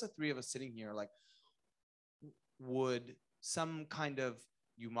was just the three of us sitting here, like, would some kind of,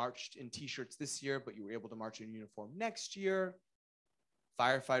 you marched in t-shirts this year, but you were able to march in uniform next year.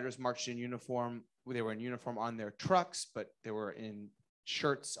 Firefighters marched in uniform. They were in uniform on their trucks, but they were in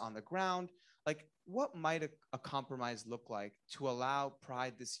shirts on the ground. Like, what might a compromise look like to allow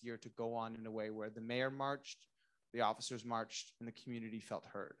Pride this year to go on in a way where the mayor marched, the officers marched, and the community felt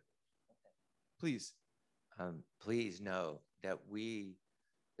heard? Please. Please know that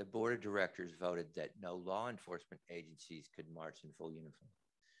the board of directors voted that no law enforcement agencies could march in full uniform.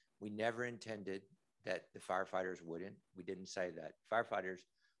 We never intended that the firefighters wouldn't. We didn't say that. Firefighters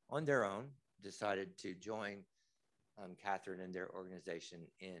on their own decided to join Kathryn and their organization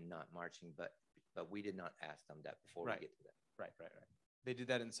in not marching, but we did not ask them that before we get to that. Right. They did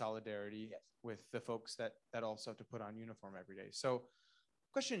that in solidarity, yes, with the folks that also have to put on uniform every day. So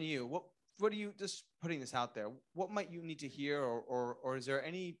question to you, what do you, just putting this out there, what might you need to hear, or is there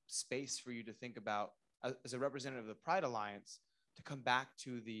any space for you to think about as a representative of the Pride Alliance to come back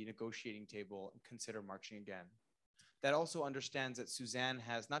to the negotiating table and consider marching again? That also understands that Suzanne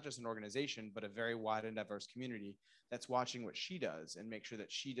has not just an organization, but a very wide and diverse community that's watching what she does and make sure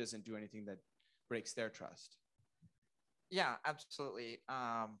that she doesn't do anything that breaks their trust. Yeah, absolutely.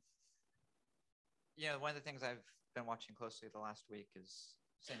 One of the things I've been watching closely the last week is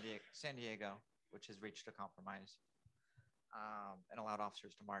San Diego, which has reached a compromise and allowed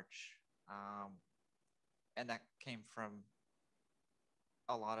officers to march. And that came from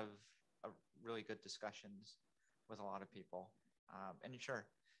a lot of really good discussions with a lot of people. And sure,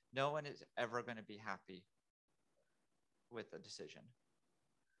 no one is ever going to be happy with the decision.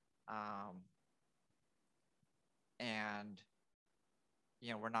 And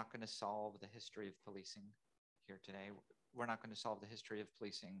we're not going to solve the history of policing here today. We're not going to solve the history of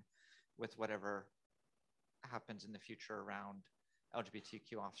policing with whatever happens in the future around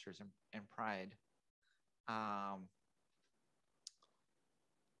LGBTQ officers and Pride.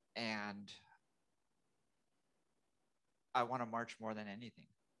 And I want to march more than anything.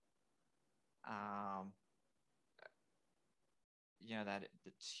 That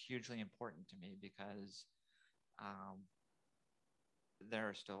it's hugely important to me because there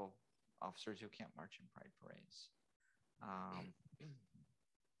are still officers who can't march in Pride parades.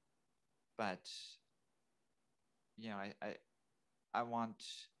 But I want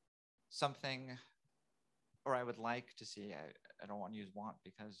something, or I would like to see, I don't want to use want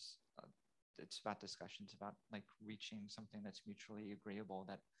because it's about discussions about like reaching something that's mutually agreeable,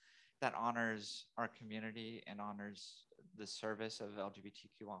 that honors our community and honors the service of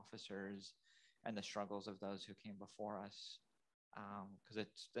LGBTQ officers and the struggles of those who came before us. Because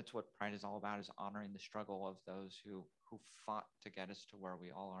that's what Pride is all about, is honoring the struggle of those who fought to get us to where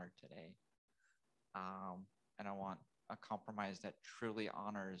we all are today. And I want a compromise that truly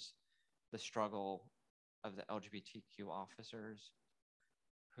honors the struggle of the LGBTQ officers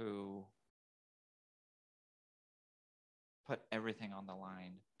who put everything on the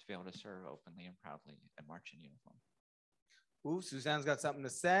line to be able to serve openly and proudly and march in uniform. Ooh, Suzanne's got something to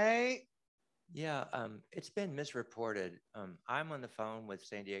say. Yeah, it's been misreported. I'm on the phone with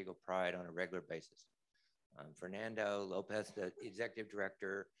San Diego Pride on a regular basis. Fernando Lopez, the executive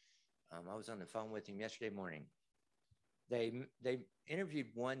director, I was on the phone with him yesterday morning. They interviewed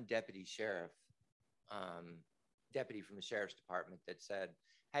one deputy sheriff, deputy from the sheriff's department that said,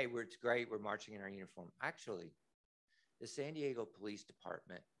 hey, it's great, we're marching in our uniform. Actually, the San Diego Police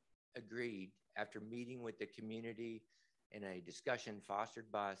Department agreed after meeting with the community in a discussion fostered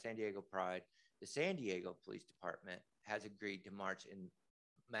by San Diego Pride. The San Diego Police Department has agreed to march in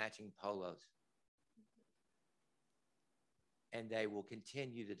matching polos. And they will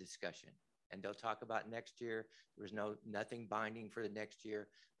continue the discussion. And they'll talk about next year. There was nothing binding for the next year,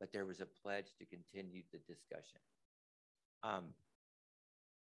 but there was a pledge to continue the discussion.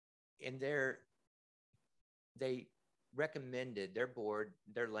 They recommended, their board,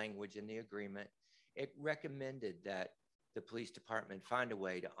 their language in the agreement, it recommended that the police department find a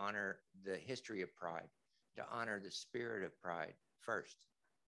way to honor the history of Pride, to honor the spirit of Pride first,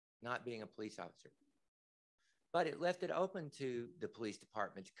 not being a police officer. But it left it open to the police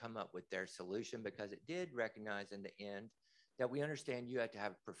department to come up with their solution, because it did recognize in the end that we understand you have to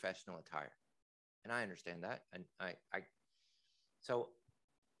have professional attire. And I understand that. And so,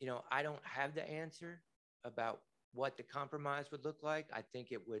 you know, I don't have the answer about what the compromise would look like. I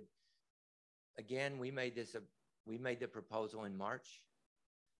think it would, again, we made the proposal in March.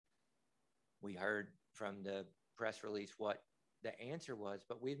 We heard from the press release what the answer was,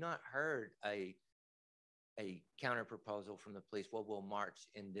 but we've not heard a counter proposal from the police. Well, we'll march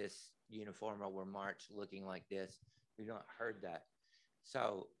in this uniform, or we'll march looking like this. We've not heard that.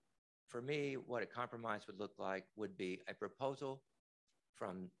 So for me, what a compromise would look like would be a proposal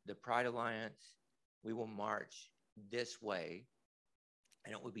from the Pride Alliance. We will march this way,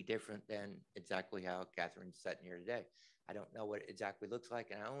 and it would be different than exactly how Kathryn's sitting here today. I don't know what it exactly looks like,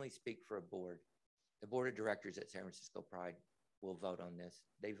 and I only speak for a board. The board of directors at San Francisco Pride will vote on this.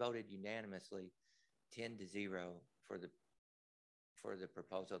 They voted unanimously 10-0 for the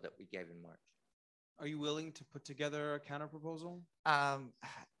proposal that we gave in March. Are you willing to put together a counter proposal?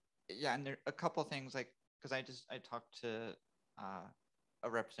 Yeah, and there are a couple of things, like, because I talked to a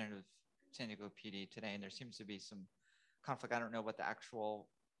representative of San Diego PD today, and there seems to be some conflict. I don't know what the actual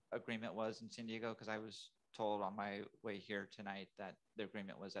agreement was in San Diego, because I was told on my way here tonight that the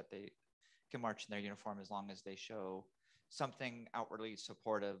agreement was that they can march in their uniform as long as they show something outwardly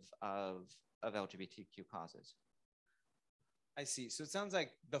supportive of LGBTQ causes. I see. So it sounds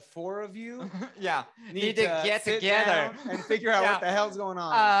like the four of you need to get together and figure out what the hell's going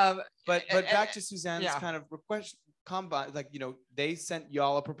on. But back to Suzanne's kind of request, like, you know, they sent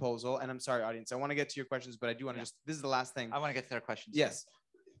y'all a proposal, and I'm sorry, audience, I want to get to your questions, but I do want to this is the last thing. I want to get to their questions. Yes.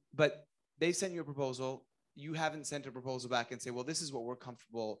 But they sent you a proposal. You haven't sent a proposal back and say, well, this is what we're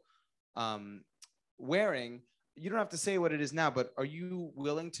comfortable wearing. You don't have to say what it is now, but are you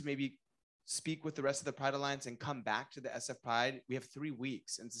willing to maybe speak with the rest of the Pride Alliance and come back to the SF Pride? We have 3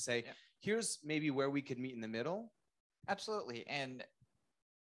 weeks, and to say, here's maybe where we could meet in the middle. Absolutely. And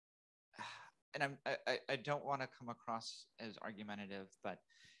I don't want to come across as argumentative, but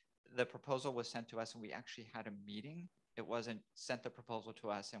the proposal was sent to us, and we actually had a meeting. It wasn't sent the proposal to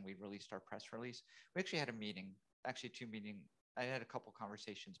us and we released our press release. We actually had a meeting, actually 2 meetings. I had a couple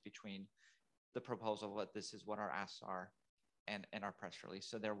conversations between the proposal, what this is what our asks are, and our press release.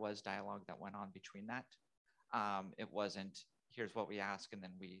 So there was dialogue that went on between that. It wasn't, here's what we ask, and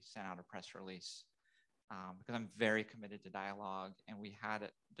then we sent out a press release, because I'm very committed to dialogue, and we had a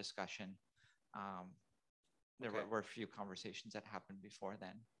discussion. There were a few conversations that happened before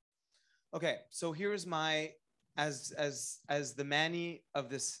then. Okay, so here's my, as the Manny of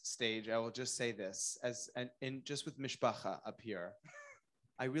this stage, I will just say this, and just with Mishpacha up here,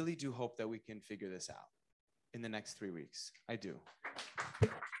 I really do hope that we can figure this out in the next 3 weeks. I do.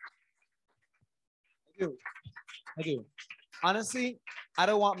 Honestly, I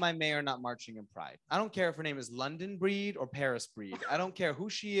don't want my mayor not marching in Pride. I don't care if her name is London Breed or Paris Breed. I don't care who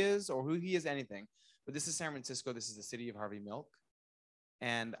she is or who he is, anything. But this is San Francisco. This is the city of Harvey Milk.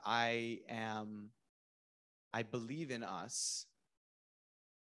 And I believe in us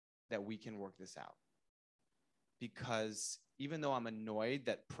that we can work this out. Because even though I'm annoyed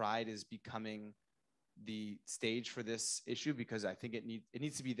that Pride is becoming the stage for this issue, because I think it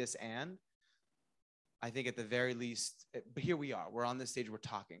needs to be this, and I think at the very least, but here we are, we're on this stage, we're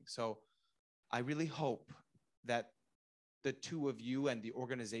talking. So I really hope that the two of you and the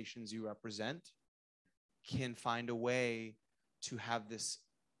organizations you represent can find a way to have this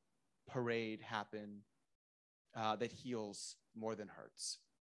parade happen that heals more than hurts.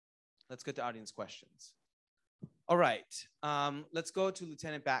 Let's get to audience questions. All right, let's go to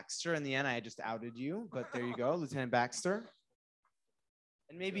Lieutenant Baxter. In the end, I just outed you, but there you go, Lieutenant Baxter.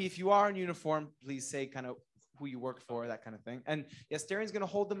 And maybe if you are in uniform, please say kind of who you work for, that kind of thing. And yes, Darian's gonna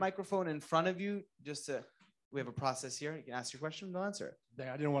hold the microphone in front of you just to, we have a process here. You can ask your question, they'll answer it.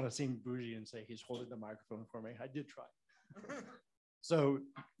 I didn't want to seem bougie and say he's holding the microphone for me. I did try. So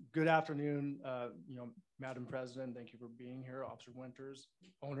good afternoon, Madam President, thank you for being here. Officer Winters,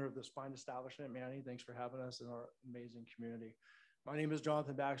 owner of this fine establishment. Manny, thanks for having us in our amazing community. My name is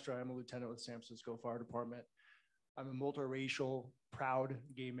Jonathan Baxter. I'm a lieutenant with San Francisco Fire Department. I'm a multiracial, proud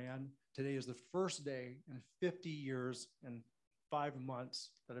gay man. Today is the first day in 50 years and 5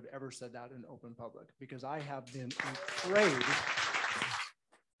 months that I've ever said that in open public, because I have been afraid.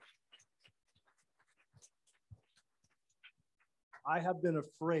 I have been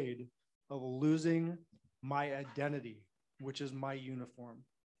afraid of losing my identity, which is my uniform.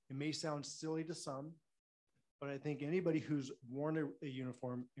 It may sound silly to some, but I think anybody who's worn a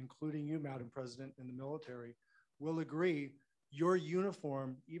uniform, including you, Madam President, in the military, will agree your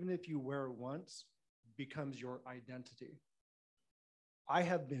uniform, even if you wear it once, becomes your identity. I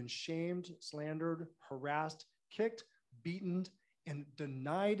have been shamed, slandered, harassed, kicked, beaten, and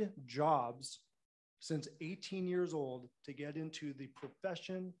denied jobs since 18 years old to get into the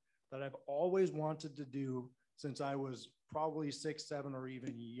profession that I've always wanted to do since I was probably 6, 7, or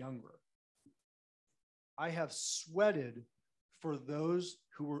even younger. I have sweated for those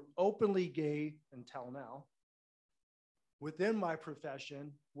who were openly gay until now within my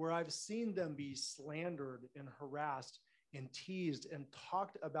profession, where I've seen them be slandered and harassed and teased and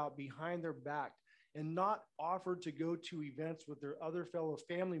talked about behind their back and not offered to go to events with their other fellow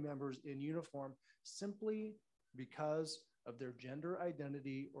family members in uniform simply because of their gender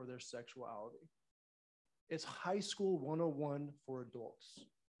identity or their sexuality. It's high school 101 for adults.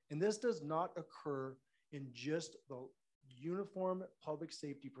 And this does not occur in just the uniform public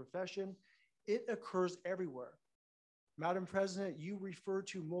safety profession. It occurs everywhere. Madam President, you referred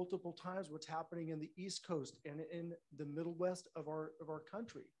to multiple times what's happening in the East Coast and in the Middle West of our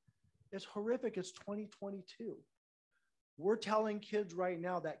country. It's horrific. It's 2022. We're telling kids right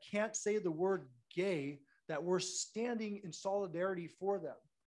now that can't say the word gay that we're standing in solidarity for them.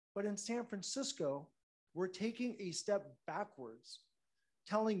 But in San Francisco, we're taking a step backwards,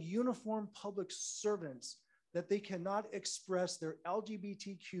 telling uniformed public servants that they cannot express their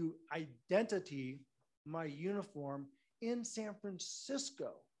LGBTQ identity, my uniform, in San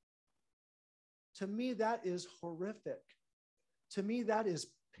Francisco. To me, that is horrific. To me, that is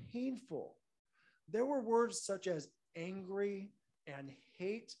painful. There were words such as angry and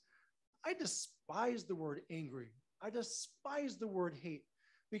hate. I despise the word angry. I despise the word hate,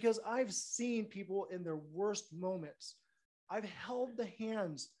 because I've seen people in their worst moments. I've held the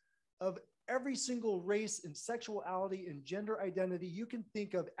hands of every single race and sexuality and gender identity you can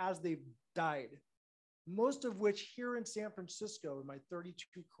think of as they've died, most of which here in San Francisco in my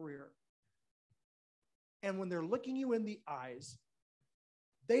 32 career. And when they're looking you in the eyes,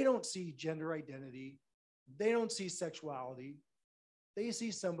 they don't see gender identity. They don't see sexuality. They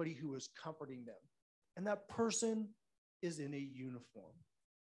see somebody who is comforting them. And that person is in a uniform.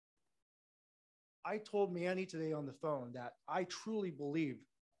 I told Manny today on the phone that I truly believe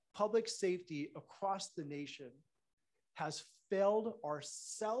public safety across the nation has failed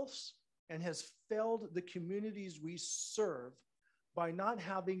ourselves and has failed the communities we serve by not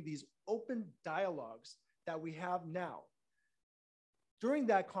having these open dialogues that we have now. During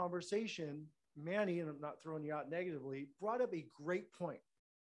that conversation, Manny, and I'm not throwing you out negatively, brought up a great point.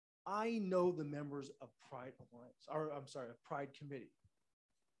 I know the members of Pride Alliance, or I'm sorry, of Pride Committee.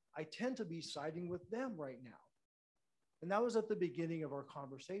 I tend to be siding with them right now. And that was at the beginning of our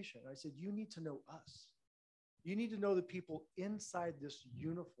conversation. I said, you need to know us. You need to know the people inside this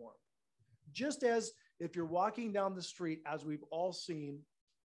uniform. Just as if you're walking down the street, as we've all seen,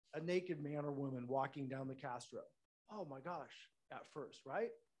 a naked man or woman walking down the Castro. Oh my gosh, at first, right?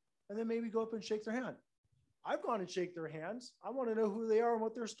 And then maybe go up and shake their hand. I've gone and shake their hands. I want to know who they are and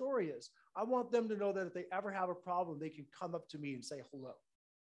what their story is. I want them to know that if they ever have a problem, they can come up to me and say hello.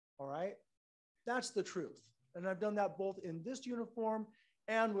 All right? That's the truth. And I've done that both in this uniform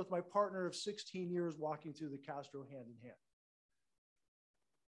and with my partner of 16 years walking through the Castro hand in hand.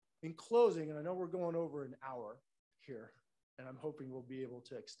 In closing, and I know we're going over an hour here, and I'm hoping we'll be able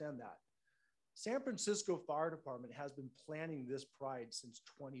to extend that. San Francisco Fire Department has been planning this Pride since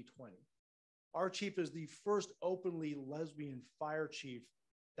 2020. Our chief is the first openly lesbian fire chief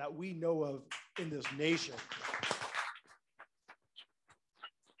that we know of in this nation.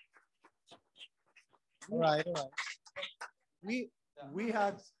 All right. We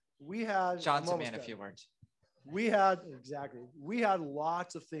had John's a man, a few words. We had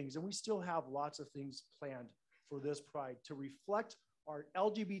lots of things, and we still have lots of things planned for this Pride to reflect our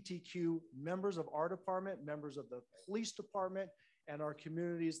LGBTQ members of our department, members of the police department, and our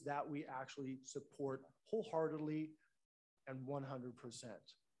communities that we actually support wholeheartedly and 100%.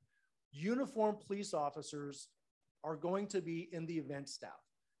 Uniformed police officers are going to be in the event staff.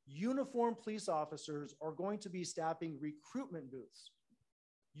 Uniformed police officers are going to be staffing recruitment booths.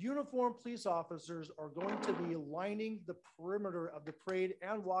 Uniformed police officers are going to be lining the perimeter of the parade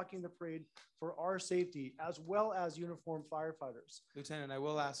and walking the parade for our safety, as well as uniformed firefighters. Lieutenant, I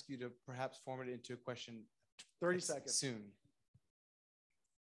will ask you to perhaps form it into a question 30 seconds. Soon.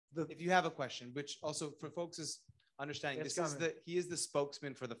 If you have a question, which also for folks is understanding, he is the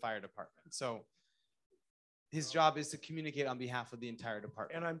spokesman for the fire department. So his job is to communicate on behalf of the entire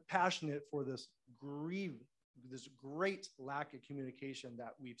department. And I'm passionate for this great lack of communication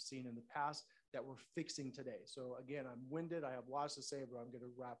that we've seen in the past that we're fixing today. So again, I'm winded. I have lots to say, but I'm going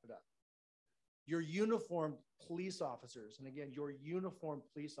to wrap it up. Your uniformed police officers, and again, your uniformed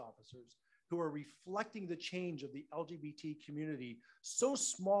police officers who are reflecting the change of the LGBT community so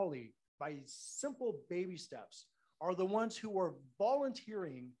smallly by simple baby steps, are the ones who are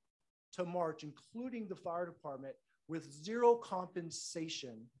volunteering to march, including the fire department, with zero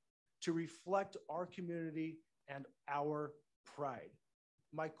compensation to reflect our community and our pride.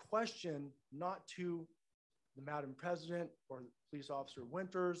 My question, not to the Madam President or Police Officer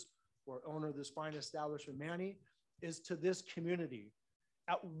Winters or owner of this fine establishment, Manny, is to this community.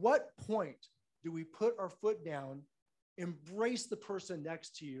 At what point do we put our foot down, embrace the person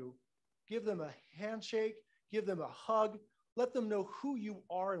next to you, give them a handshake, give them a hug, let them know who you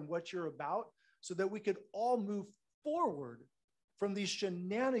are and what you're about, so that we could all move forward from these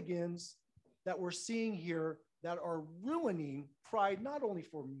shenanigans that we're seeing here that are ruining pride, not only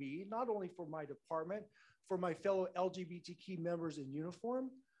for me, not only for my department, for my fellow LGBTQ members in uniform,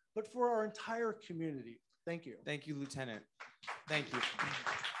 but for our entire community. Thank you. Thank you, Lieutenant. Thank you.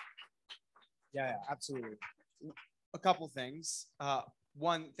 Yeah, absolutely. A couple things.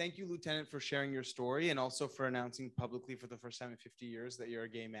 One, thank you, Lieutenant, for sharing your story and also for announcing publicly for the first time in 50 years that you're a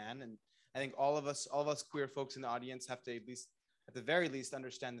gay man. And I think all of us queer folks in the audience have to at the very least,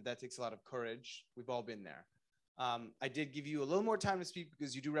 understand that takes a lot of courage. We've all been there. I did give you a little more time to speak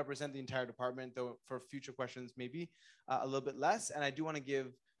because you do represent the entire department, though for future questions, maybe a little bit less. And I do want to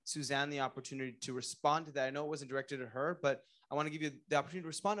give Suzanne the opportunity to respond to that. I know it wasn't directed at her, but I want to give you the opportunity to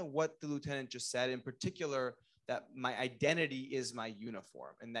respond to what the lieutenant just said, in particular, that my identity is my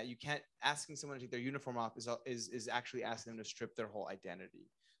uniform, and that you can't, asking someone to take their uniform off is actually asking them to strip their whole identity.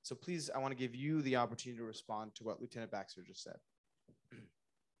 So please, I want to give you the opportunity to respond to what Lieutenant Baxter just said.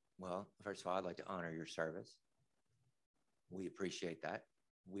 Well, first of all, I'd like to honor your service. We appreciate that.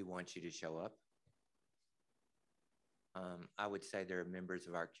 We want you to show up. I would say there are members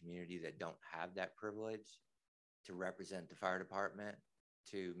of our community that don't have that privilege to represent the fire department,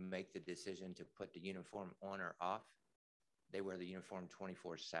 to make the decision to put the uniform on or off. They wear the uniform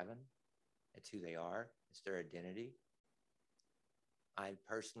 24/7. It's who they are. It's their identity. I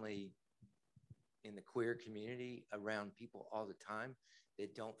personally, in the queer community, around people all the time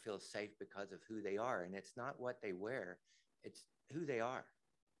that don't feel safe because of who they are. And it's not what they wear, it's who they are.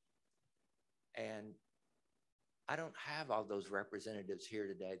 And I don't have all those representatives here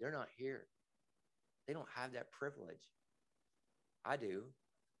today. They're not here. They don't have that privilege. I do.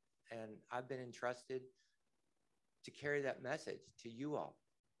 And I've been entrusted to carry that message to you all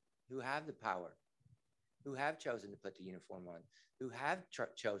who have the power, who have chosen to put the uniform on, who have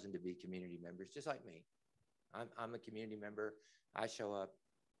chosen to be community members, just like me. I'm a community member. I show up.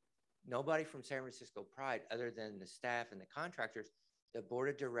 Nobody from San Francisco Pride, other than the staff and the contractors, the board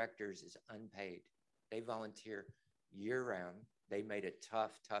of directors is unpaid. They volunteer year round. They made a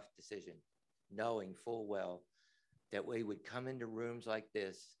tough decision, knowing full well that we would come into rooms like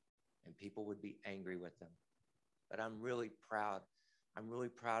this and people would be angry with them. But I'm really proud. I'm really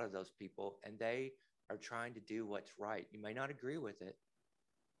proud of those people, and they are trying to do what's right. You may not agree with it,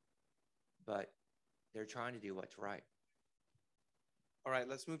 but they're trying to do what's right. All right,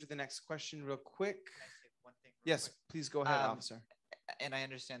 let's move to the next question real quick. Can I say one thing Yes, quick? please go ahead, officer. And I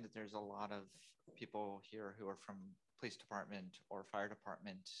understand that there's a lot of people here who are from police department or fire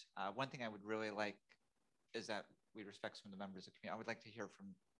department. One thing I would really like is that we respect some of the members of the community. I would like to hear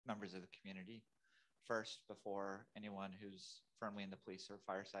from members of the community first before anyone who's firmly in the police or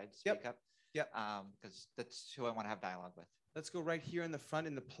fire side speak up. Yep. Because that's who I want to have dialogue with. Let's go right here in the front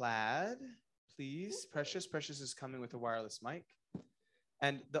in the plaid, please. Precious. Precious is coming with a wireless mic.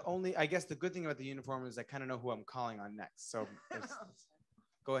 And I guess the good thing about the uniform is I kind of know who I'm calling on next. So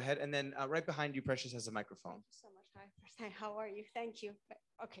go ahead. And then right behind you, Precious has a microphone. Thank you so much. Hi, how are you? Thank you.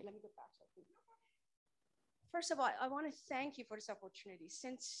 Okay, let me get back to it. First of all, I want to thank you for this opportunity.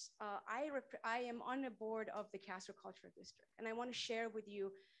 Since I am on the board of the Castro Cultural District, and I want to share with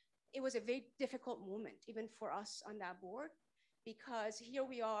you, it was a very difficult moment, even for us on that board, because here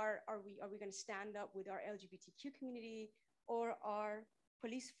we are we going to stand up with our LGBTQ community or our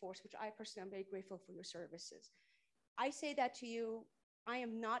police force, which I personally am very grateful for your services. I say that to you, I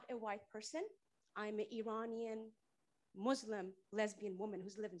am not a white person. I'm an Iranian Muslim lesbian woman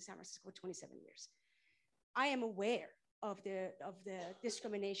who's lived in San Francisco for 27 years. I am aware of the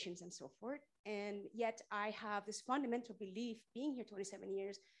discriminations and so forth. And yet I have this fundamental belief, being here 27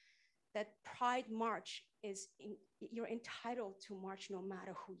 years, that Pride March you're entitled to march no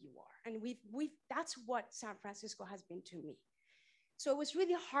matter who you are. And that's what San Francisco has been to me. So it was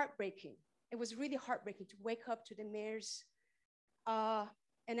really heartbreaking. It was really heartbreaking to wake up to the mayor's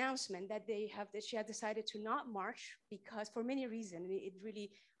announcement that she had decided to not march, because for many reasons,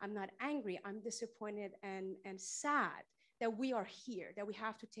 I'm not angry, I'm disappointed and sad that we are here, that we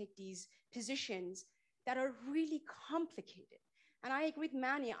have to take these positions that are really complicated. And I agree with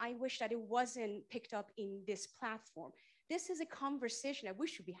Manny, I wish that it wasn't picked up in this platform. This is a conversation that we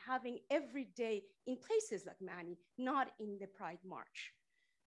should be having every day in places like Manny, not in the Pride March.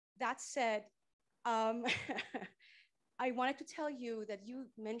 That said, I wanted to tell you that you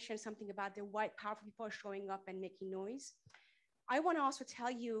mentioned something about the white powerful people showing up and making noise. I want to also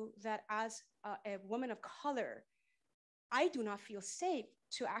tell you that as a woman of color, I do not feel safe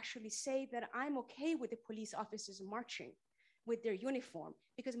to actually say that I'm okay with the police officers marching with their uniform,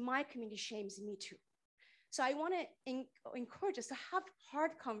 because my community shames me too. So I want to encourage us to have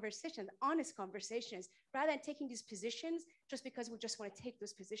hard conversations, honest conversations, rather than taking these positions just because we just want to take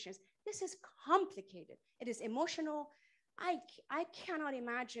those positions. This is complicated. It is emotional. I cannot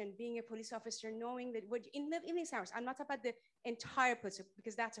imagine being a police officer knowing that in these hours, I'm not talking about the entire police,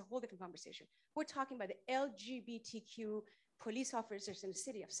 because that's a whole different conversation. We're talking about the LGBTQ police officers in the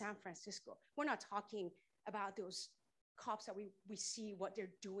city of San Francisco. We're not talking about those cops that we see what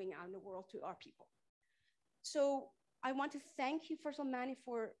they're doing out in the world to our people. So I want to thank you, first of all, Manny,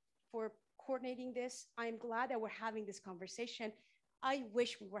 for coordinating this. I'm glad that we're having this conversation. I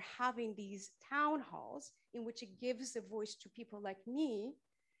wish we were having these town halls in which it gives a voice to people like me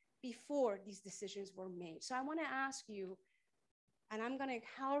before these decisions were made. So I want to ask you, and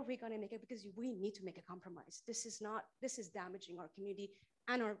how are we going to make it? Because we need to make a compromise. This is damaging our community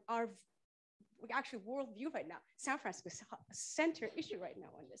and our actually worldview right now. San Francisco is a center issue right now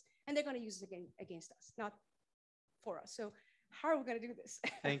on this, and they're going to use it against us, not for us. So how are we going to do this?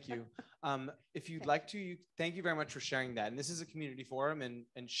 Thank you. If you'd like to, thank you very much for sharing that. And this is a community forum,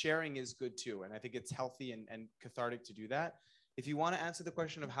 and sharing is good too. And I think it's healthy and cathartic to do that. If you want to answer the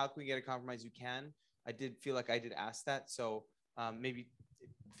question of how can we get a compromise, you can. I did feel like I did ask that. So maybe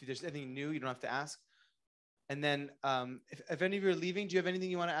if there's anything new, you don't have to ask. And then if any of you are leaving, do you have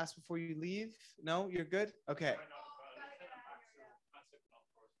anything you want to ask before you leave? No, you're good? Okay.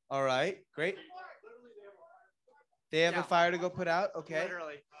 All right, great. They have a fire to go put out? Okay.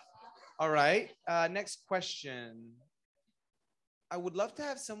 Literally. All right, next question. I would love to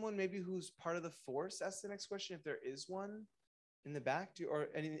have someone maybe who's part of the force ask the next question, if there is one in the back, or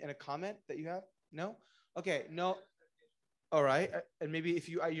any a comment that you have? No? Okay, no. All right, and maybe if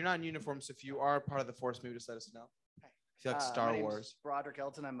you're not in uniform, so if you are part of the force, maybe just let us know. Hi. If you like Star my name's Wars. Broderick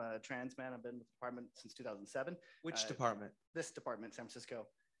Elton. I'm a trans man. I've been with the department since 2007. Which department? This department, San Francisco.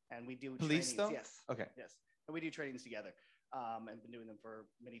 And we do Police trainings. though? Yes. Okay. Yes. And we do trainings together and been doing them for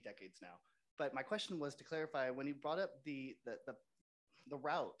many decades now. But my question was to clarify, when you brought up the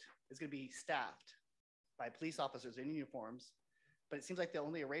route is going to be staffed by police officers in uniforms, but it seems like the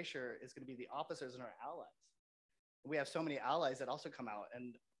only erasure is going to be the officers and our allies. We have so many allies that also come out,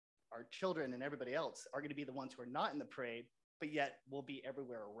 and our children and everybody else are going to be the ones who are not in the parade, but yet will be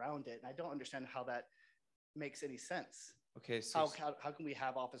everywhere around it. And I don't understand how that makes any sense. Okay, so how can we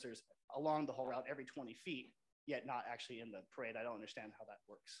have officers along the whole route every 20 feet, yet not actually in the parade? I don't understand how that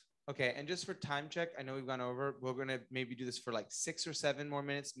works. Okay, and just for time check, I know we've gone over. We're going to maybe do this for like 6 or 7 more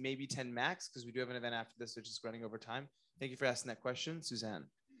minutes, maybe 10 max, because we do have an event after this, which is running over time. Thank you for asking that question, Suzanne.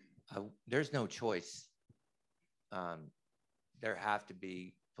 There's no choice. There have to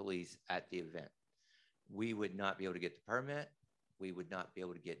be police at the event. We would not be able to get the permit. We would not be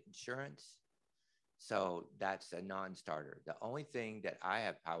able to get insurance. So that's a non-starter. The only thing that I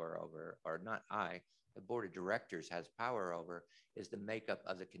have power over, or not I, the board of directors has power over, is the makeup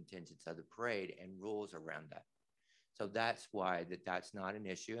of the contingents of the parade and rules around that. So that's why that's not an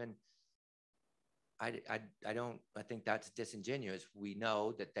issue. And I think that's disingenuous. We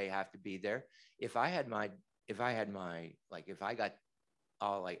know that they have to be there. If I got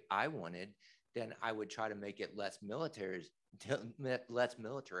all like I wanted, then I would try to make it less militarized.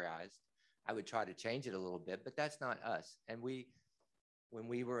 I would try to change it a little bit, but that's not us. And when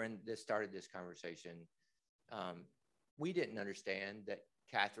we were started this conversation, we didn't understand that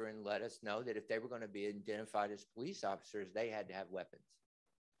Kathryn let us know that if they were going to be identified as police officers, they had to have weapons.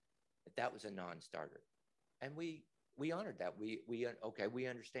 That was a non-starter, and we honored that. We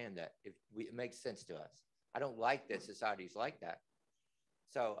understand that. It makes sense to us. I don't like that societies like that.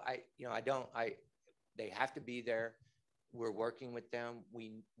 So they have to be there. We're working with them.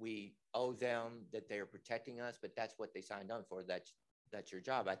 We owe them that they are protecting us, but that's what they signed on for. That's your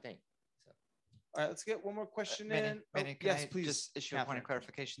job, I think. So. All right, let's get one more question Manny, in. Manny, Yes, I please. just issue a point of Kathryn.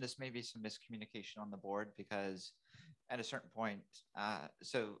 clarification. This may be some miscommunication on the board because at a certain point,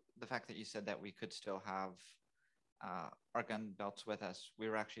 so the fact that you said that we could still have our gun belts with us, we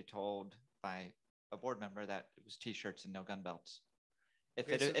were actually told by a board member that it was t-shirts and no gun belts.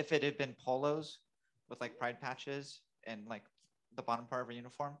 If it had been polos with like pride patches and like the bottom part of our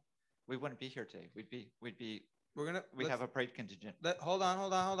uniform, we wouldn't be here today. We'd have a parade contingent. Hold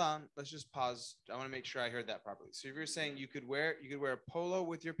on. Let's just pause. I want to make sure I heard that properly. So if you're saying you could wear a polo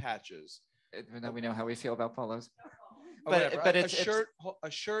with your patches, Even though we know how we feel about polos. but it's a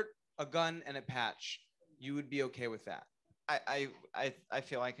shirt, a gun, and a patch, you would be okay with that? I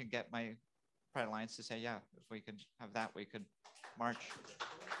feel I could get my Pride Alliance to say, yeah, if we could have that, we could march.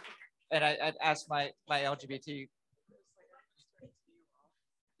 And I'd ask my LGBT.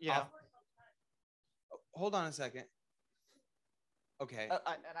 Yeah. Hold on a second. Okay.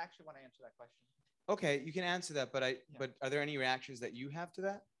 I actually want to answer that question. Okay, you can answer that, but are there any reactions that you have to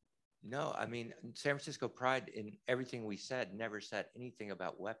that? No, I mean, San Francisco Pride, in everything we said, never said anything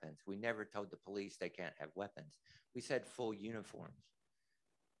about weapons. We never told the police they can't have weapons. We said full uniforms.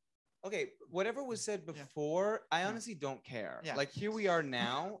 Okay, whatever was said before, I honestly don't care. Yeah. Like here we are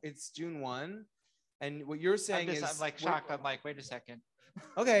now, it's June 1, and what you're saying I'm like shocked. I'm like, wait a second.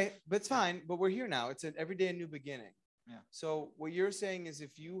 Okay, but it's fine. But we're here now. It's an everyday a new beginning. Yeah. So what you're saying is,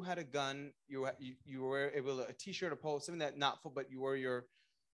 if you had a gun, you were able to a t-shirt, a polo, something that not full, but you wore your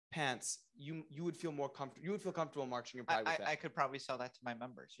pants, you would feel more comfortable. You would feel comfortable marching in pride with that. I could probably sell that to my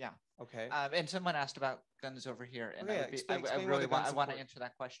members. Yeah. Okay. And someone asked about guns over here, and I want to answer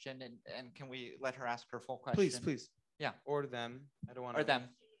that question. And can we let her ask her full question? Please. Yeah. Or them. I don't want to. Or them.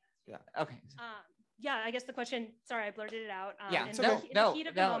 Yeah. Okay. Yeah, I guess the question, sorry, I blurted it out. Yeah, in the heat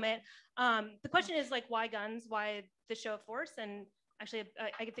of the moment. The question is like, why guns? Why the show of force? And actually,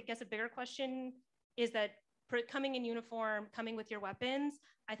 I guess a bigger question is that coming in uniform, coming with your weapons,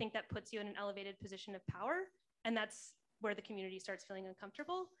 I think that puts you in an elevated position of power. And that's where the community starts feeling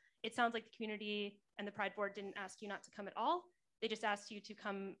uncomfortable. It sounds like the community and the Pride Board didn't ask you not to come at all. They just asked you to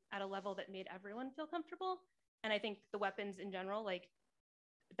come at a level that made everyone feel comfortable. And I think the weapons in general, like,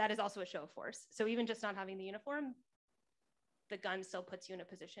 that is also a show of force. So even just not having the uniform, the gun still puts you in a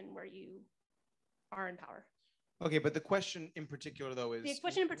position where you are in power. Okay, but the question in particular, though, is the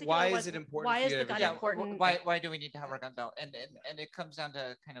question in particular why is it important? Why is the gun important? Why do we need to have our gun belt? And it comes down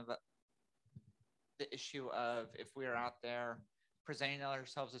to kind of the issue of if we are out there presenting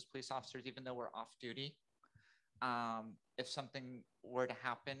ourselves as police officers, even though we're off duty, if something were to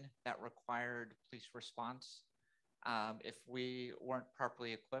happen that required police response, if we weren't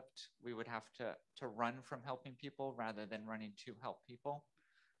properly equipped, we would have to run from helping people rather than running to help people.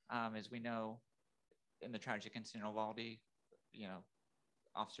 As we know, in the tragic incident of Uvalde,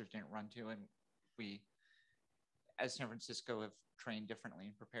 officers didn't run to, and we, as San Francisco, have trained differently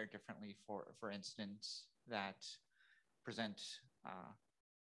and prepared differently for incidents that present,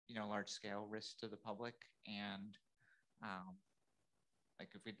 large-scale risk to the public. And like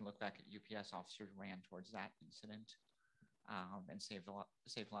if we look back at UPS, officers ran towards that incident and saved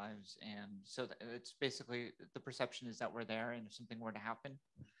lives. And so it's basically the perception is that we're there, and if something were to happen,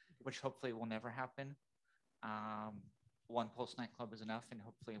 which hopefully will never happen, one Pulse nightclub is enough, and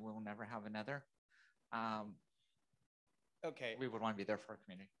hopefully we'll never have another. Okay. We would want to be there for our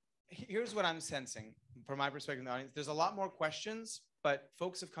community. Here's what I'm sensing from my perspective in the audience. There's a lot more questions, but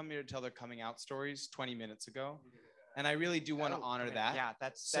folks have come here to tell their coming out stories 20 minutes ago. And I really do want to honor that. Yeah,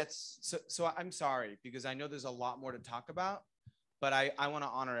 that's so I'm sorry, because I know there's a lot more to talk about, but I want to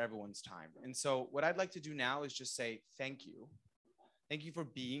honor everyone's time. And so what I'd like to do now is just say thank you. Thank you for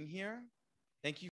being here. Thank you